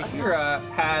is that Jaheira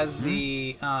has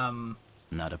the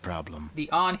Not a problem. the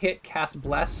on-hit cast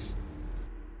Bless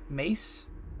mace.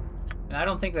 And I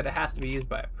don't think that it has to be used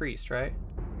by a priest, right?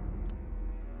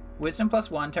 Wisdom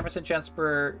 +1, 10% chance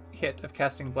per hit of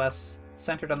casting Bless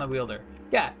centered on the wielder.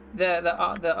 Yeah,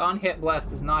 the on-hit Bless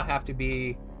does not have to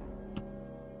be...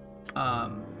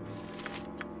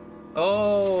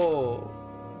 Oh!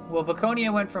 Well,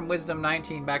 Viconia went from Wisdom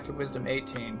 19 back to Wisdom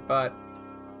 18, but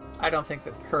I don't think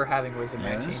that her having Wisdom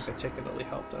 19 particularly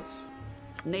helped us.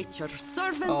 Nature's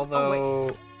servant Although...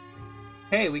 awaits.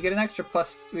 Hey, we get an extra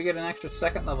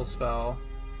second level spell.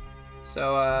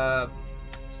 So,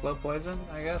 slow poison,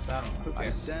 I guess? I don't know. Who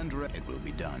cares? It will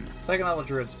be done. Second level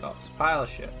druid spells. Pile of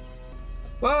shit.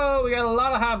 Whoa, we got a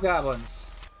lot of hobgoblins.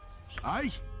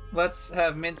 Aye. Let's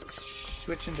have Minsk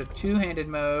switch into two-handed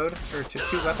mode, or to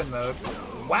two-weapon mode.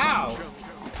 Wow!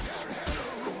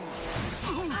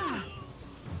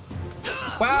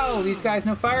 Wow, these guys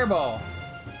know fireball.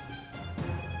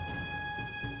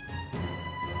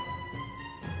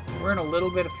 We're in a little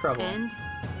bit of trouble. And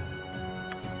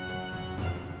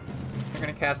You're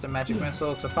gonna cast a magic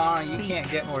missile. Safana, you can't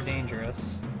get more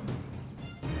dangerous.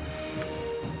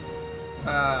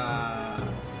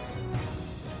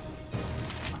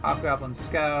 Hobgoblin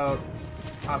Scout.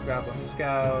 Hobgoblin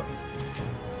Scout.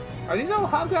 Are these all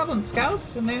Hobgoblin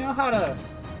Scouts? And they know how to...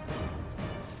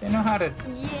 They know how to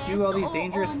do all these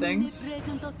dangerous things?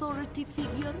 omnipresent authority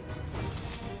figure.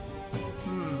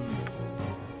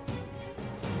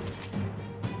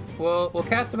 We'll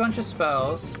cast a bunch of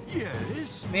spells.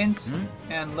 Yes. Minsk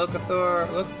and Locathor.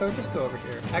 Locathor, just go over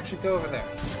here. Actually, go over there.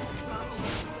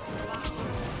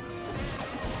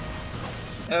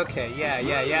 Okay,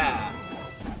 yeah.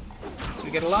 So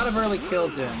we get a lot of early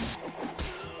kills in.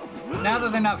 Now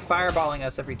that they're not fireballing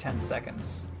us every 10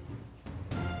 seconds.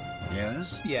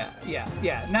 Yes? Yeah.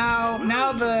 Now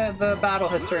the battle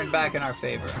has turned back in our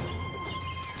favor.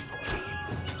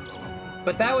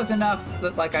 But that was enough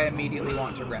that, like, I immediately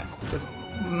want to rest. Because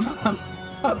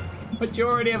a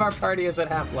majority of our party is at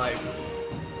half-life.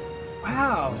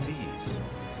 Wow. Please.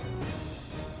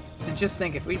 And just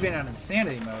think, if we'd been on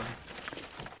insanity mode.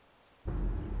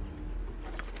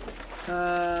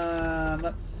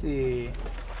 Let's see.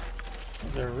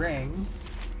 There's a ring.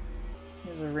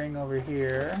 There's a ring over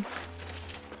here.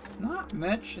 Not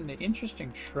much in the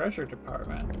interesting treasure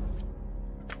department.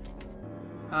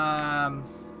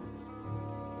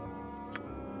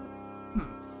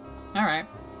 Alright.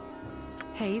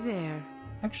 Hey there.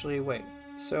 Actually, wait.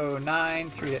 So 9,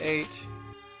 3 to 8,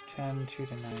 10, 2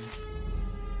 to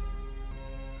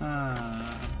 9.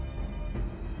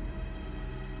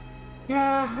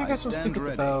 Yeah, I guess we'll stick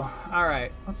with the bow.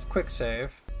 Alright, let's quick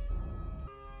save.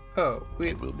 Oh,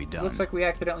 it will be done. Looks like we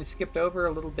accidentally skipped over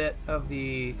a little bit of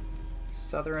the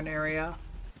southern area.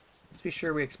 Let's be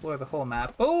sure we explore the whole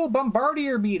map. Oh,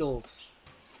 Bombardier beetles!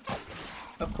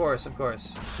 Of course.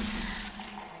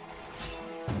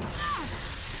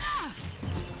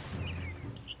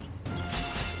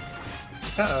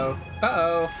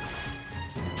 Uh-oh.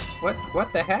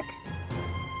 What the heck?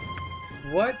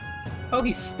 What? Oh,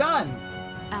 he's stunned!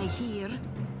 I hear.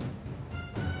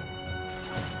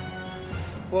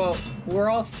 Well,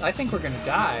 I think we're gonna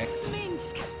die.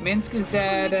 Minsk! Minsk is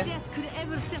dead. Only death could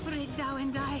ever separate thou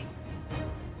and I.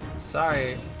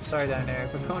 Sorry down there.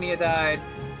 Viconia died.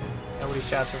 Nobody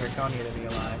shouts for Viconia to be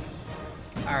alive.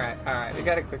 Alright, we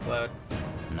got a quick load.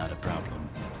 Not a problem.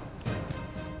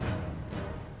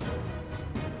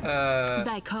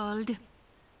 Thy called.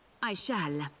 I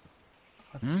shall.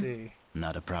 Let's see.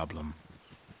 Not a problem.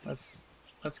 Let's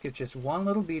get just one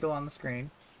little beetle on the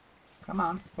screen. Come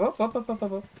on. Whoop.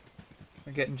 We're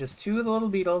getting just 2 of the little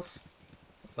beetles.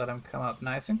 Let them come up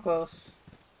nice and close.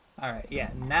 Alright,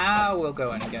 yeah, now we'll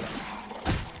go in and get them.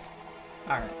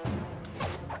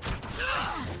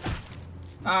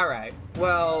 Alright,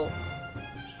 well...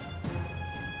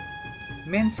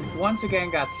 Minsk once again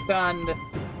got stunned.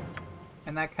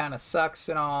 And that kind of sucks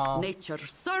and all.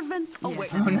 Nature's servant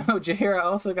awaits. Oh no, Jaheira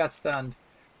also got stunned.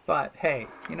 But hey,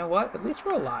 you know what? At least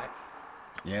we're alive.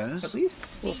 Yes? At least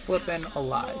we'll flip in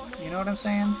alive. You know what I'm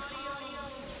saying?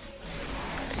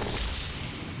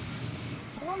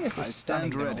 How long is this stunning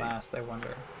gonna last, I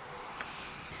wonder?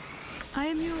 I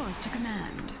am yours to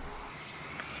command.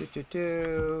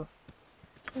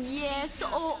 Yes,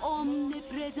 oh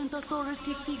omnipresent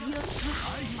authority figure.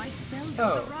 My spell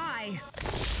goes awry.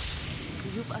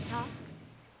 You've attacked?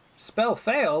 Spell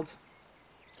failed?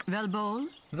 Velbol?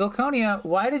 Vilconia,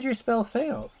 why did your spell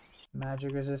fail?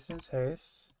 Magic resistance,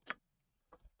 haste.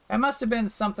 That must have been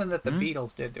something that the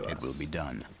beetles did to us. It will be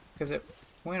done. Because it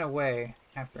went away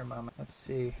after a moment. Let's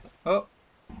see. Oh!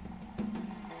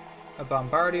 A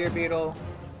bombardier beetle.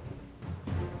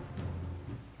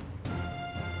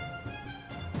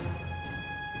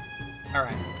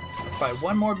 Alright. Let's fight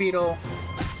one more beetle.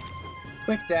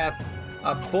 Quick death.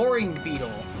 A boring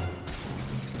beetle.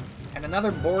 And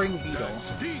another boring beetle.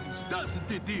 Stings, doesn't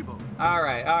it, evil?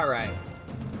 Alright, alright.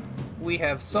 We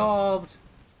have solved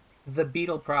the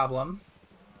beetle problem.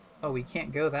 Oh, we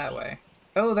can't go that way.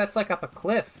 Oh, that's like up a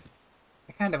cliff.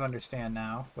 I kind of understand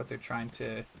now what they're trying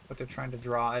to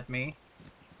draw at me.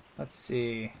 Let's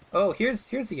see. Oh, here's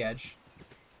the edge.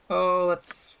 Oh,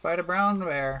 let's fight a brown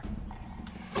bear.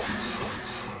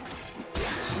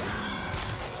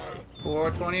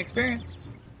 420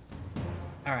 experience.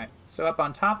 Alright, so up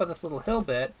on top of this little hill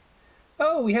bit.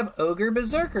 Oh, we have ogre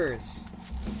berserkers.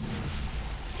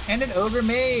 And an ogre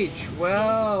mage.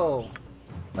 Well,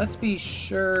 let's be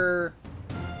sure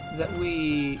that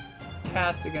we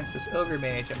cast against this ogre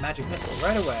mage a magic missile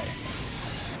right away.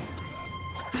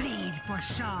 Bleed for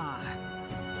Shah.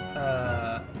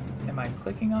 Am I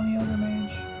clicking on the ogre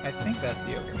mage? I think that's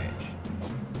the ogre mage.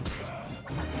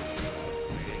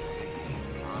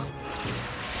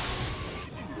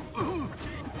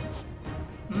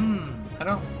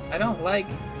 I don't like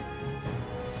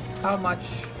how much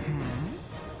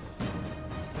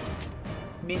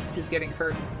Minsc is getting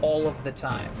hurt all of the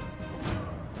time.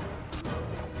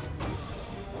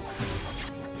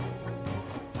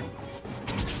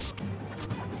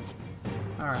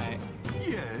 Alright.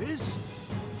 Yes?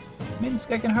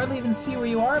 Minsc, I can hardly even see where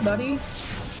you are, buddy.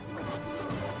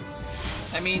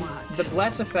 I mean, the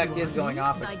bless effect is going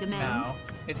off now.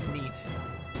 It's neat.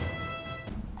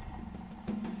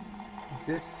 Is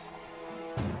this...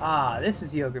 Ah, this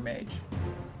is the ogre mage.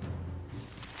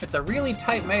 It's a really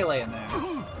tight melee in there.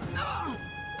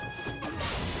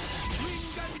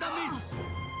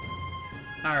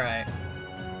 Alright.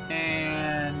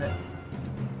 And...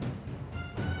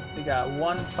 we got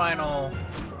one final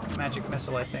magic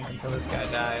missile, I think, until this guy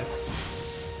dies.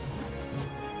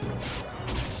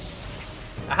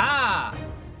 Aha!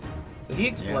 So he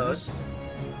explodes. Yes.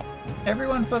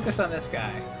 Everyone focus on this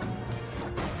guy.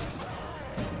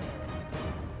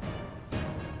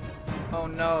 Oh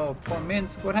no, poor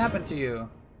Minsc, what happened to you?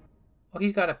 Oh,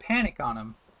 he's got a panic on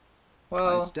him.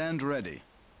 Well, I stand ready.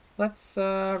 Let's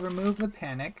remove the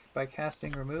panic by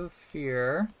casting Remove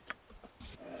Fear.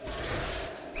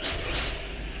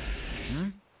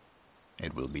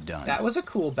 It will be done. That was a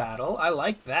cool battle. I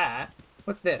like that.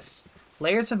 What's this?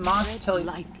 Layers of moss tell you...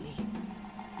 lightly.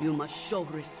 You must show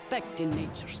respect in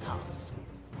nature's house.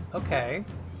 Okay.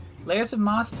 Layers of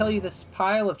moss tell you this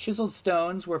pile of chiseled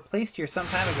stones were placed here some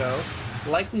time ago,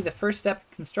 likely the first step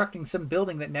in constructing some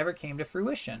building that never came to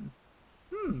fruition.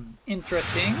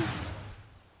 Interesting.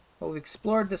 Well, we've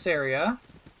explored this area.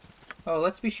 Oh,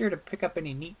 let's be sure to pick up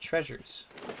any neat treasures.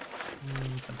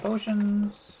 Some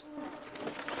potions.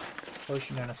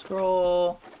 Potion and a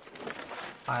scroll.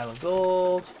 Pile of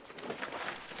gold.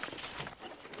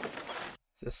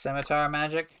 Is this scimitar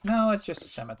magic? No, it's just a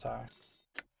scimitar.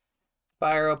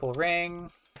 Fire opal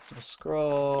ring. Got some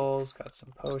scrolls. Got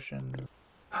some potions.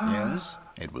 Yes,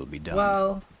 it will be done.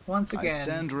 Well, once again, I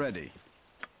stand ready.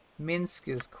 Minsc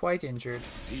is quite injured.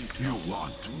 You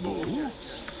want more?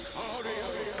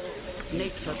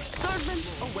 Nature's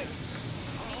servant awaits.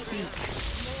 Speak.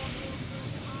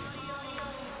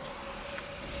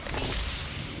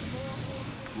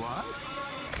 What?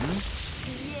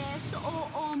 Yes, oh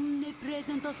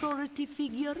omnipresent authority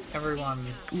figure. Everyone,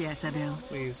 yes, Abil.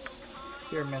 Please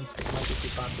hear Minsc as much as you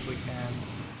possibly can.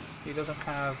 He doesn't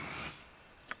have...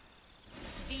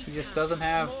 He just doesn't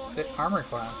have the armor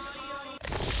class.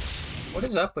 What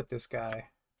is up with this guy?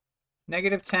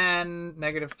 -10,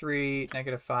 -3,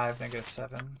 -5,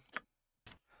 -7.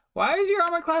 Why is your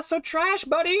armor class so trash,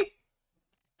 buddy?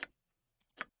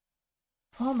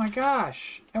 Oh my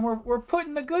gosh. And we're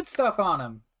putting the good stuff on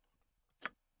him.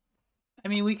 I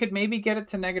mean, we could maybe get it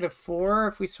to -4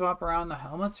 if we swap around the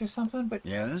helmets or something, but...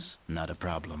 Yes, not a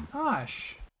problem.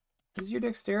 Gosh. Is your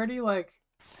dexterity like...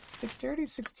 Dexterity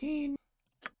 16?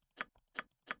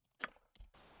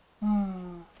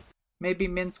 Maybe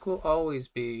Minsc will always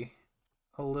be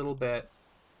a little bit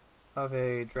of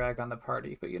a drag on the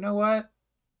party. But you know what?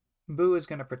 Boo is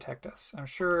going to protect us. I'm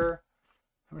sure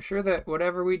that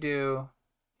whatever we do,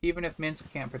 even if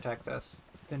Minsc can't protect us,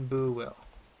 then Boo will.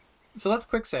 So let's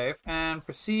quick save and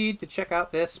proceed to check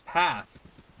out this path.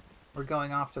 We're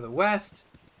going off to the west.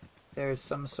 There's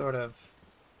some sort of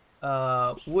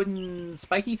wooden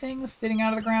spiky things sitting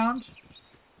out of the ground,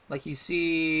 like you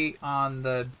see on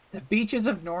the beaches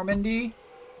of Normandy.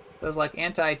 those like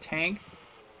anti-tank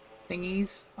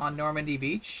thingies on Normandy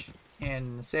Beach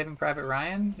in Saving Private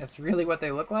Ryan. That's really what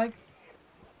they look like.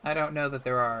 I don't know that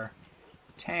there are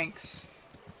tanks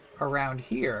around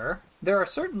here. There are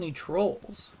certainly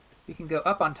trolls. You can go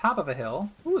up on top of a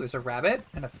hill. Ooh, there's a rabbit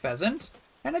and a pheasant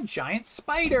and a giant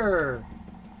spider.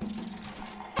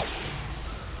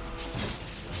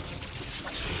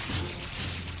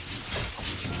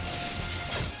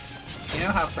 You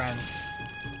know how, friends,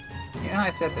 you know how I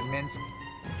said that Minsk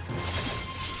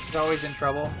is always in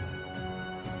trouble?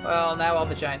 Well, now all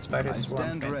the giant spiders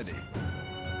swarm Minsk.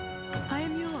 I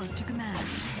am yours to command.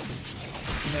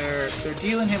 And they're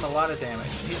dealing him a lot of damage.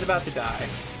 He's about to die.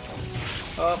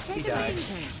 Oh, he died.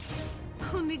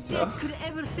 Only death could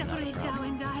ever separate thou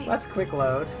and I. Let's quick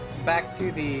load back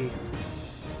to the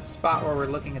spot where we're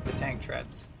looking at the tank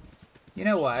treads. You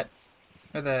know what?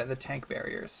 Or the tank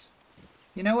barriers.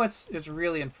 You know what's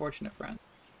really unfortunate, friend?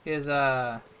 Is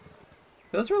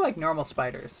those were like normal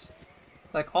spiders.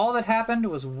 Like all that happened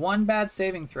was one bad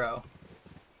saving throw.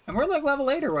 And we're like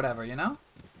level 8 or whatever, you know?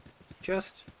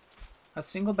 Just a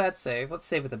single bad save. Let's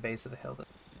save at the base of the hill.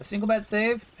 A single bad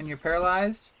save and you're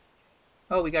paralyzed.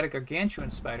 Oh, we got a gargantuan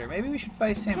spider. Maybe we should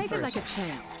face him first. Take it like a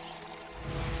champ.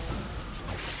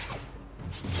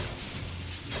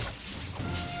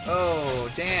 Oh,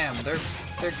 damn. They're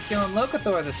killing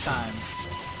Locathor this time.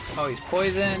 Oh, he's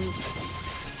poisoned.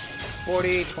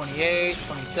 40, 28,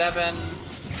 27,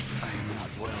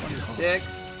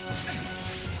 26,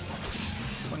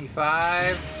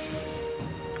 25.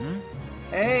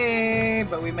 Hey,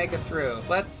 but we make it through.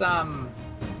 Let's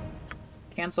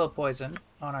cancel poison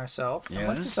on ourselves. Yes? And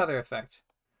what's this other effect?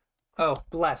 Oh,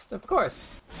 blessed, of course.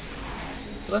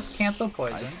 So let's cancel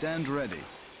poison. I stand ready.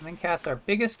 And then cast our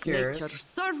biggest cures. Nature's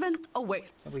servant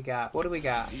awaits. What we got? What do we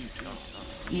got?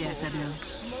 Yes, I do.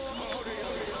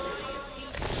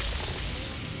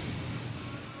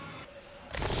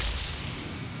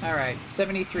 Alright,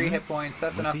 73 hit points.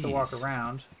 That's enough to walk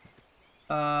around.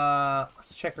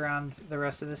 Let's check around the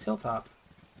rest of this hilltop.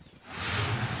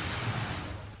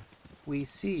 We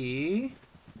see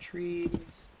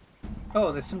trees.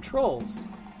 Oh, there's some trolls.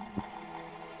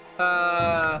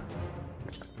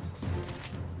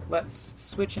 Let's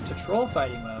switch into troll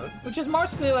fighting mode, which is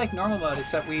mostly like normal mode,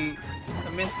 except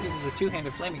Minsk uses a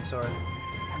two-handed flaming sword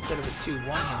instead of his two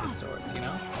one-handed swords, you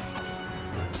know?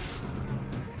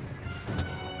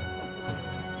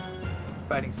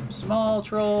 Fighting some small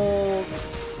trolls.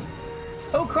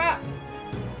 Oh crap!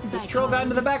 This troll got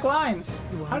into the back lines.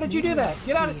 How did you do that?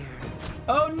 Get out of here!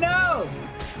 Oh no!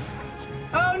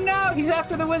 Oh no! He's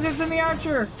after the wizards and the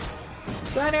archer.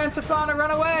 Dynair and Safana,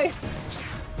 run away!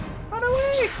 Run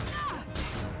away!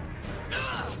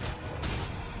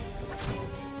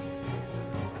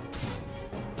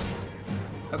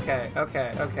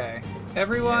 Okay.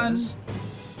 Everyone,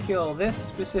 kill this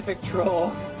specific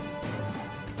troll.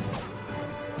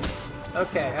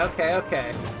 Okay.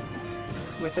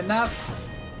 With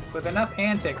enough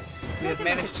antics, we have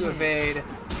managed to evade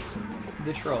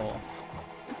the troll.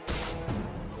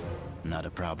 Not a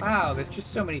problem. Wow, there's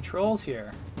just so many trolls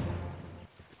here.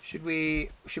 Should we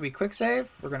quick save?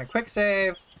 We're gonna quick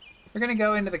save. We're gonna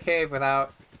go into the cave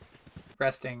without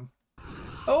resting.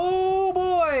 Oh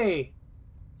boy!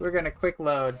 We're gonna quick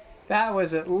load. That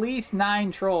was at least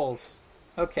 9 trolls.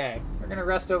 Okay, we're gonna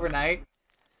rest overnight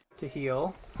to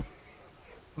heal.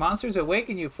 Monsters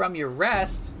awaken you from your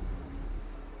rest.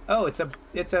 Oh, it's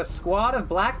a squad of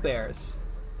black bears.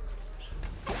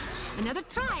 Another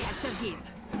try I shall give.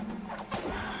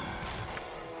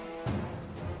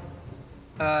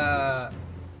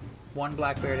 One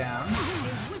black bear down.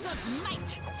 Wizard's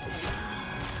might.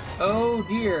 Oh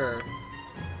dear.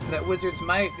 That wizard's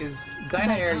might is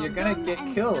Dynair, you're gonna get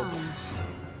killed.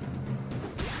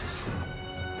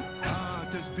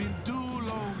 It has been too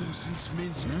long since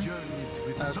Minsk journeyed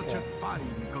with such a fine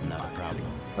companion. Not a problem.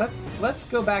 Let's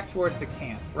go back towards the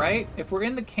camp, right? If we're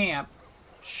in the camp,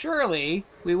 surely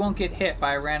we won't get hit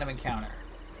by a random encounter.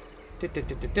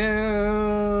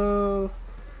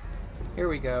 Here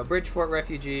we go. Bridgefort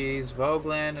refugees,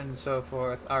 Voglin, and so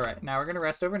forth. Alright, now we're gonna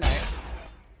rest overnight.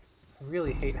 I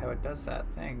really hate how it does that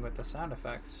thing with the sound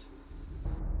effects.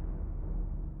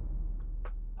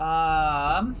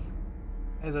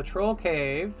 There's a troll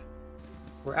cave.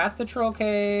 We're at the troll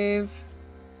cave.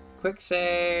 Quick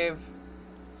save.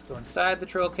 Let's go inside the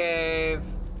troll cave.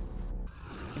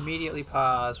 Immediately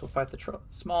pause. We'll fight the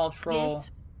small troll. Yes.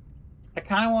 I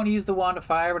kind of want to use the Wand of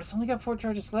Fire, but it's only got 4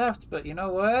 charges left. But you know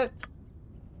what?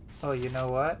 Oh, you know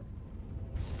what?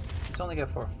 It's only got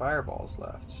 4 fireballs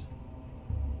left.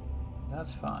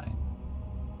 That's fine.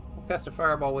 We'll cast a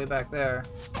fireball way back there.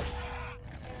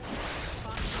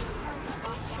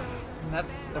 And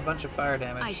that's a bunch of fire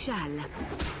damage. I shall.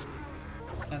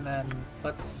 And then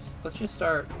let's just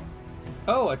start.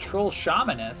 Oh, a troll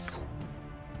shamaness.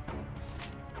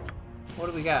 What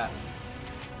do we got?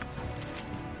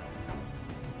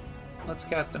 Let's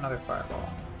cast another fireball.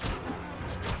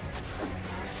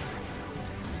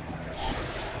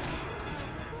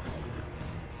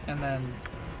 And then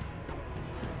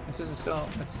this isn't still.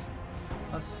 Let's.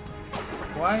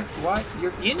 Why?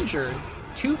 You're injured.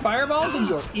 2 fireballs and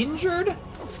you're injured?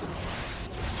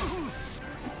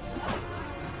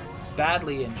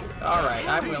 Badly injured. Alright,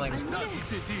 I'm willing.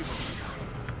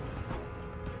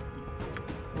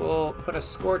 We'll put a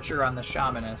Scorcher on the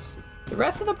Shamaness. The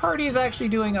rest of the party is actually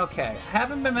doing okay. I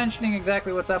haven't been mentioning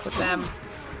exactly what's up with them.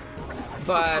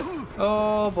 But,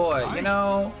 oh boy,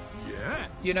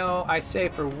 you know, I say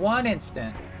for one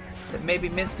instant that maybe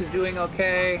Minsc is doing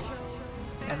okay.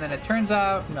 And then it turns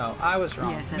out, no, I was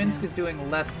wrong. Yes, Minsc is doing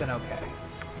less than okay.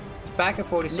 Back at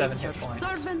 47 hit points.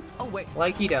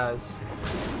 Like he does.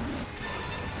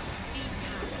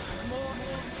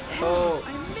 Oh.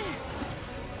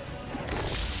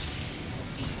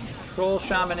 Troll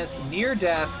Shamaness near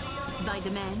death.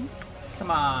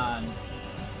 Come on.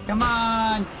 Come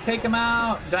on. Take him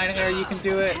out. Dynaheir, you can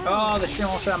do it. Oh, the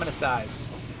Troll Shamaness dies.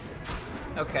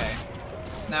 Okay.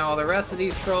 Now all the rest of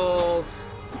these trolls.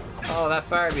 Oh, that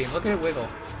fire beam. Look at it wiggle.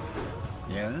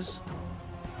 Yes?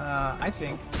 I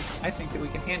think that we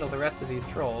can handle the rest of these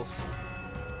trolls.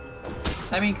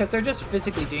 I mean, because they're just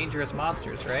physically dangerous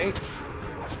monsters, right?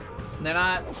 They're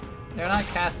not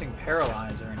casting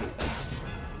Paralyze or anything.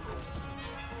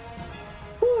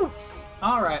 Whew.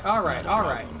 Alright.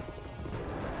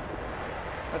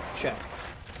 Let's check.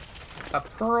 A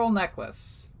pearl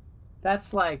necklace.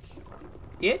 That's like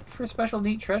it for special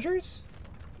neat treasures?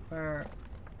 Or...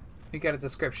 We got a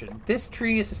description. This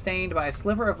tree is sustained by a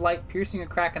sliver of light piercing a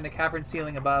crack in the cavern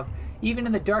ceiling above. Even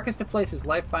in the darkest of places,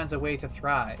 life finds a way to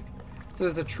thrive. So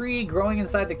there's a tree growing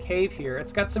inside the cave here.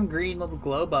 It's got some green little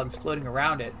glow bugs floating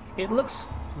around it. It looks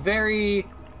very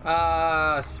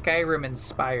Skyrim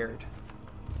inspired.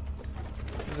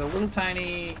 There's a little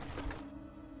tiny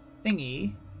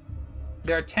thingy.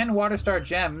 There are 10 water star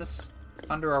gems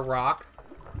under a rock,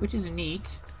 which is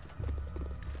neat.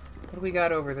 What do we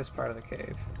got over this part of the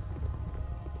cave?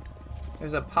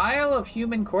 There's a pile of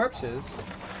human corpses.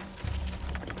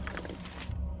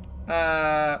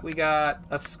 We got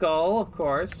a skull, of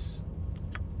course.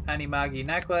 Animagi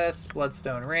necklace,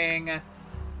 bloodstone ring,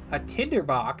 a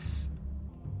tinderbox.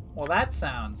 Well, that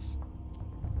sounds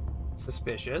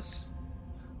suspicious.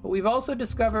 But we've also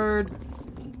discovered...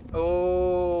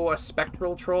 Oh, a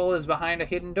spectral troll is behind a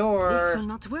hidden door. This will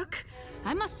not work.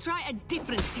 I must try a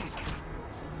different tech.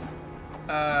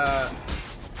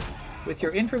 With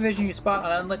your infravision, you spot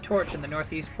an unlit torch in the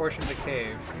northeast portion of the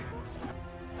cave.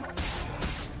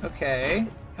 Okay,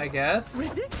 I guess.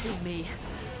 Resisting me.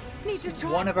 Need to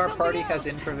try One of our party else.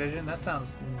 has infravision. That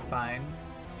sounds fine.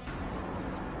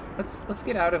 Let's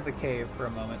get out of the cave for a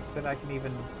moment so that I can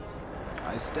even...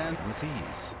 I stand with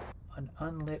ease. An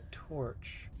unlit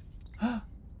torch.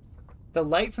 The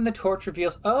light from the torch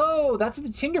reveals... Oh, that's what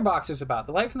the tinderbox is about.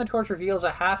 The light from the torch reveals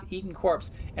a half-eaten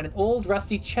corpse and an old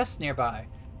rusty chest nearby.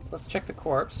 So let's check the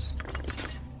corpse.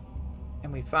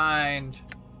 And we find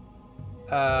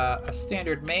a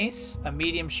standard mace, a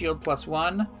medium shield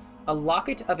 +1, a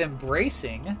locket of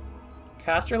embracing.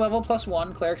 Caster level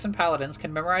 +1, clerics and paladins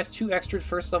can memorize 2 extra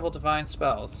first-level divine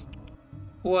spells.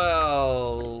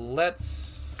 Well,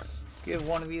 let's give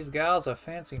one of these gals a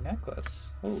fancy necklace.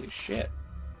 Holy shit.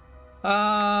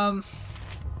 I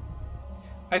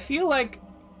feel like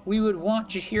we would want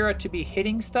Jaheira to be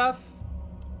hitting stuff.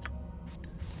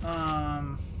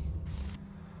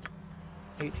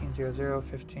 1800,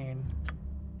 15.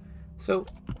 So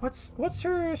what's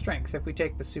her strength if we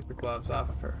take the super gloves off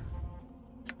of her?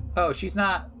 Oh, she's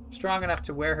not strong enough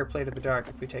to wear her Plate of the Dark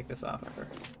if we take this off of her.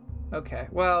 Okay,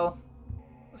 well,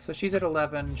 so she's at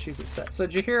 11, she's at 6. So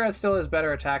Jaheira still has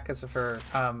better attack because of her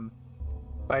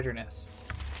biterness.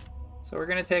 So we're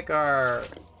going to take our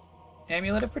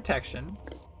Amulet of Protection,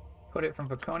 put it from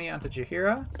Vaconia onto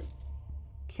Jaheira.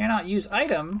 Cannot use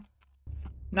item.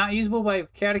 Not usable by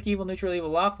chaotic evil, neutral evil,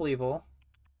 lawful evil.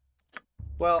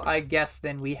 Well, I guess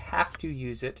then we have to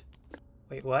use it.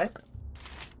 Wait, what?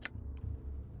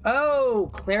 Oh,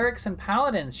 clerics and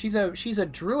paladins. She's a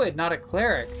druid, not a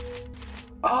cleric.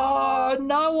 Oh,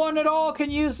 no one at all can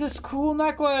use this cool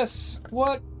necklace.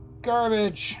 What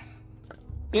garbage.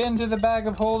 Into the bag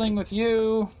of holding with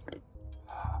you.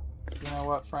 You know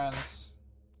what, friends?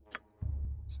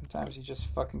 Sometimes you just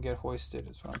fucking get hoisted,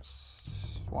 is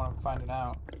what I'm finding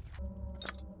out.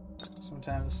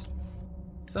 Sometimes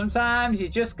Sometimes you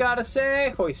just gotta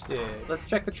say hoisted. Let's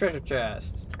check the treasure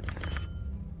chest.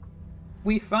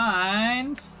 We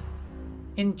find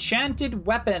enchanted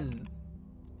weapon.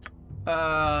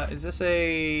 Is this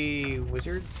a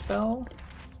wizard spell?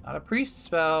 It's not a priest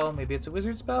spell. Maybe it's a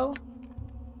wizard spell?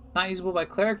 Not usable by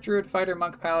cleric, druid, fighter,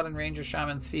 monk, paladin, ranger,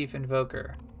 shaman, thief,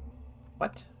 invoker.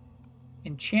 What?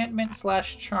 Enchantment /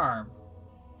 charm.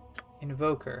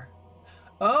 Invoker.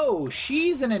 Oh,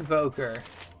 she's an invoker.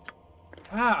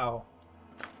 Wow.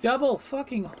 Double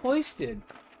fucking hoisted.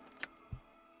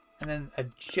 And then a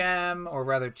gem, or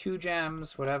rather 2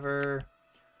 gems, whatever.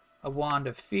 A wand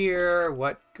of fear.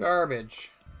 What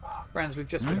garbage. Oh, friends, we've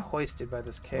just been hoisted by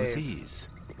this cave. With ease.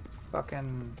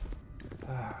 Fucking...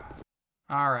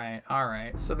 Alright,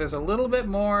 alright. So there's a little bit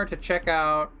more to check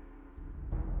out.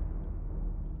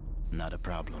 Not a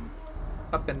problem.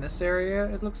 Up in this area,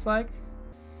 it looks like.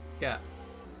 Yeah.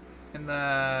 In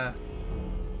the...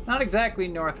 Not exactly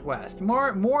northwest.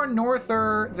 More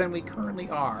norther than we currently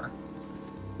are.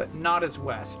 But not as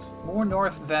west. More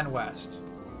north than west.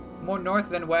 More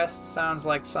north than west sounds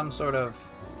like some sort of...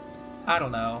 I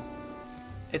don't know.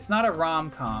 It's not a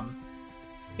rom-com.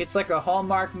 It's like a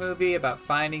Hallmark movie about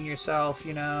finding yourself,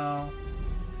 you know?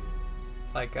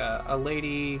 Like a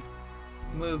lady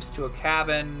moves to a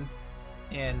cabin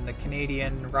in the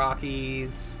Canadian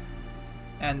Rockies,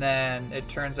 and then it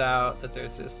turns out that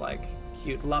there's this like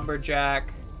cute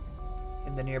lumberjack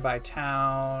in the nearby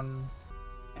town,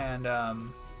 and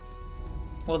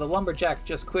well, the lumberjack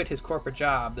just quit his corporate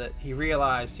job that he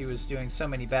realized he was doing so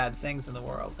many bad things in the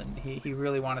world, and he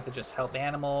really wanted to just help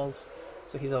animals,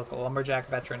 so he's like a lumberjack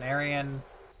veterinarian.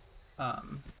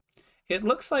 It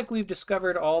looks like we've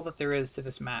discovered all that there is to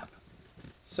this map.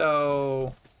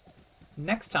 So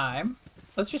next time,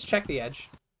 let's just check the edge.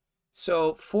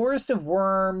 So Forest of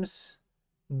Worms,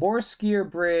 Borskir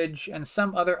Bridge, and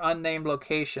some other unnamed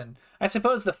location. I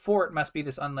suppose the fort must be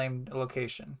this unnamed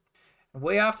location.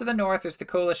 Way off to the north is the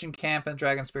Coalition Camp and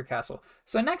Dragonspear Castle.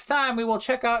 So next time we will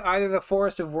check out either the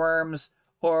Forest of Worms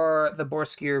or the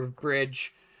Borskir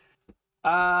Bridge.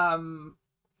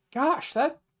 Gosh,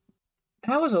 that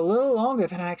was a little longer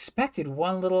than I expected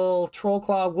one little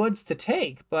Trollclaw Woods to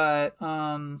take, but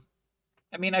I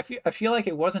mean, I feel like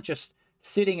it wasn't just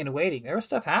sitting and waiting. There was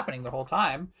stuff happening the whole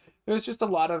time. There was just a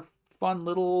lot of fun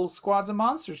little squads of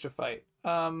monsters to fight.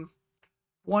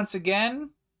 Once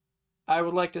again, I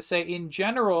would like to say in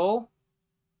general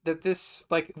that this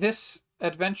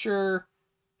adventure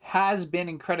has been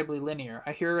incredibly linear.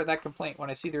 I hear that complaint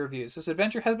when I see the reviews. This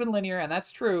adventure has been linear, and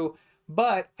that's true,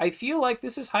 but I feel like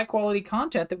this is high quality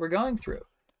content that we're going through.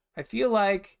 I feel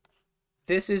like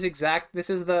this is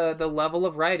the level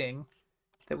of writing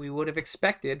that we would have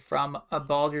expected from a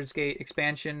Baldur's Gate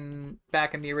expansion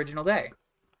back in the original day.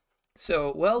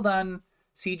 So, well done,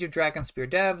 Siege of Dragonspear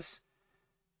devs.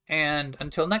 And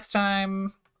until next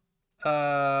time,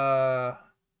 I'm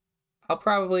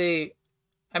probably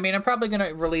going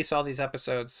to release all these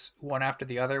episodes one after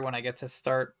the other when I get to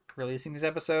start releasing these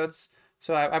episodes.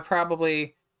 So I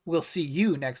probably will see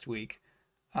you next week.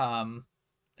 And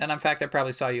in fact, I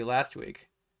probably saw you last week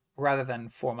rather than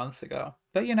 4 months ago.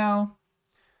 But, you know,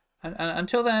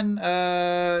 until then,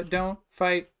 don't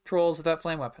fight trolls without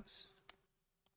flame weapons.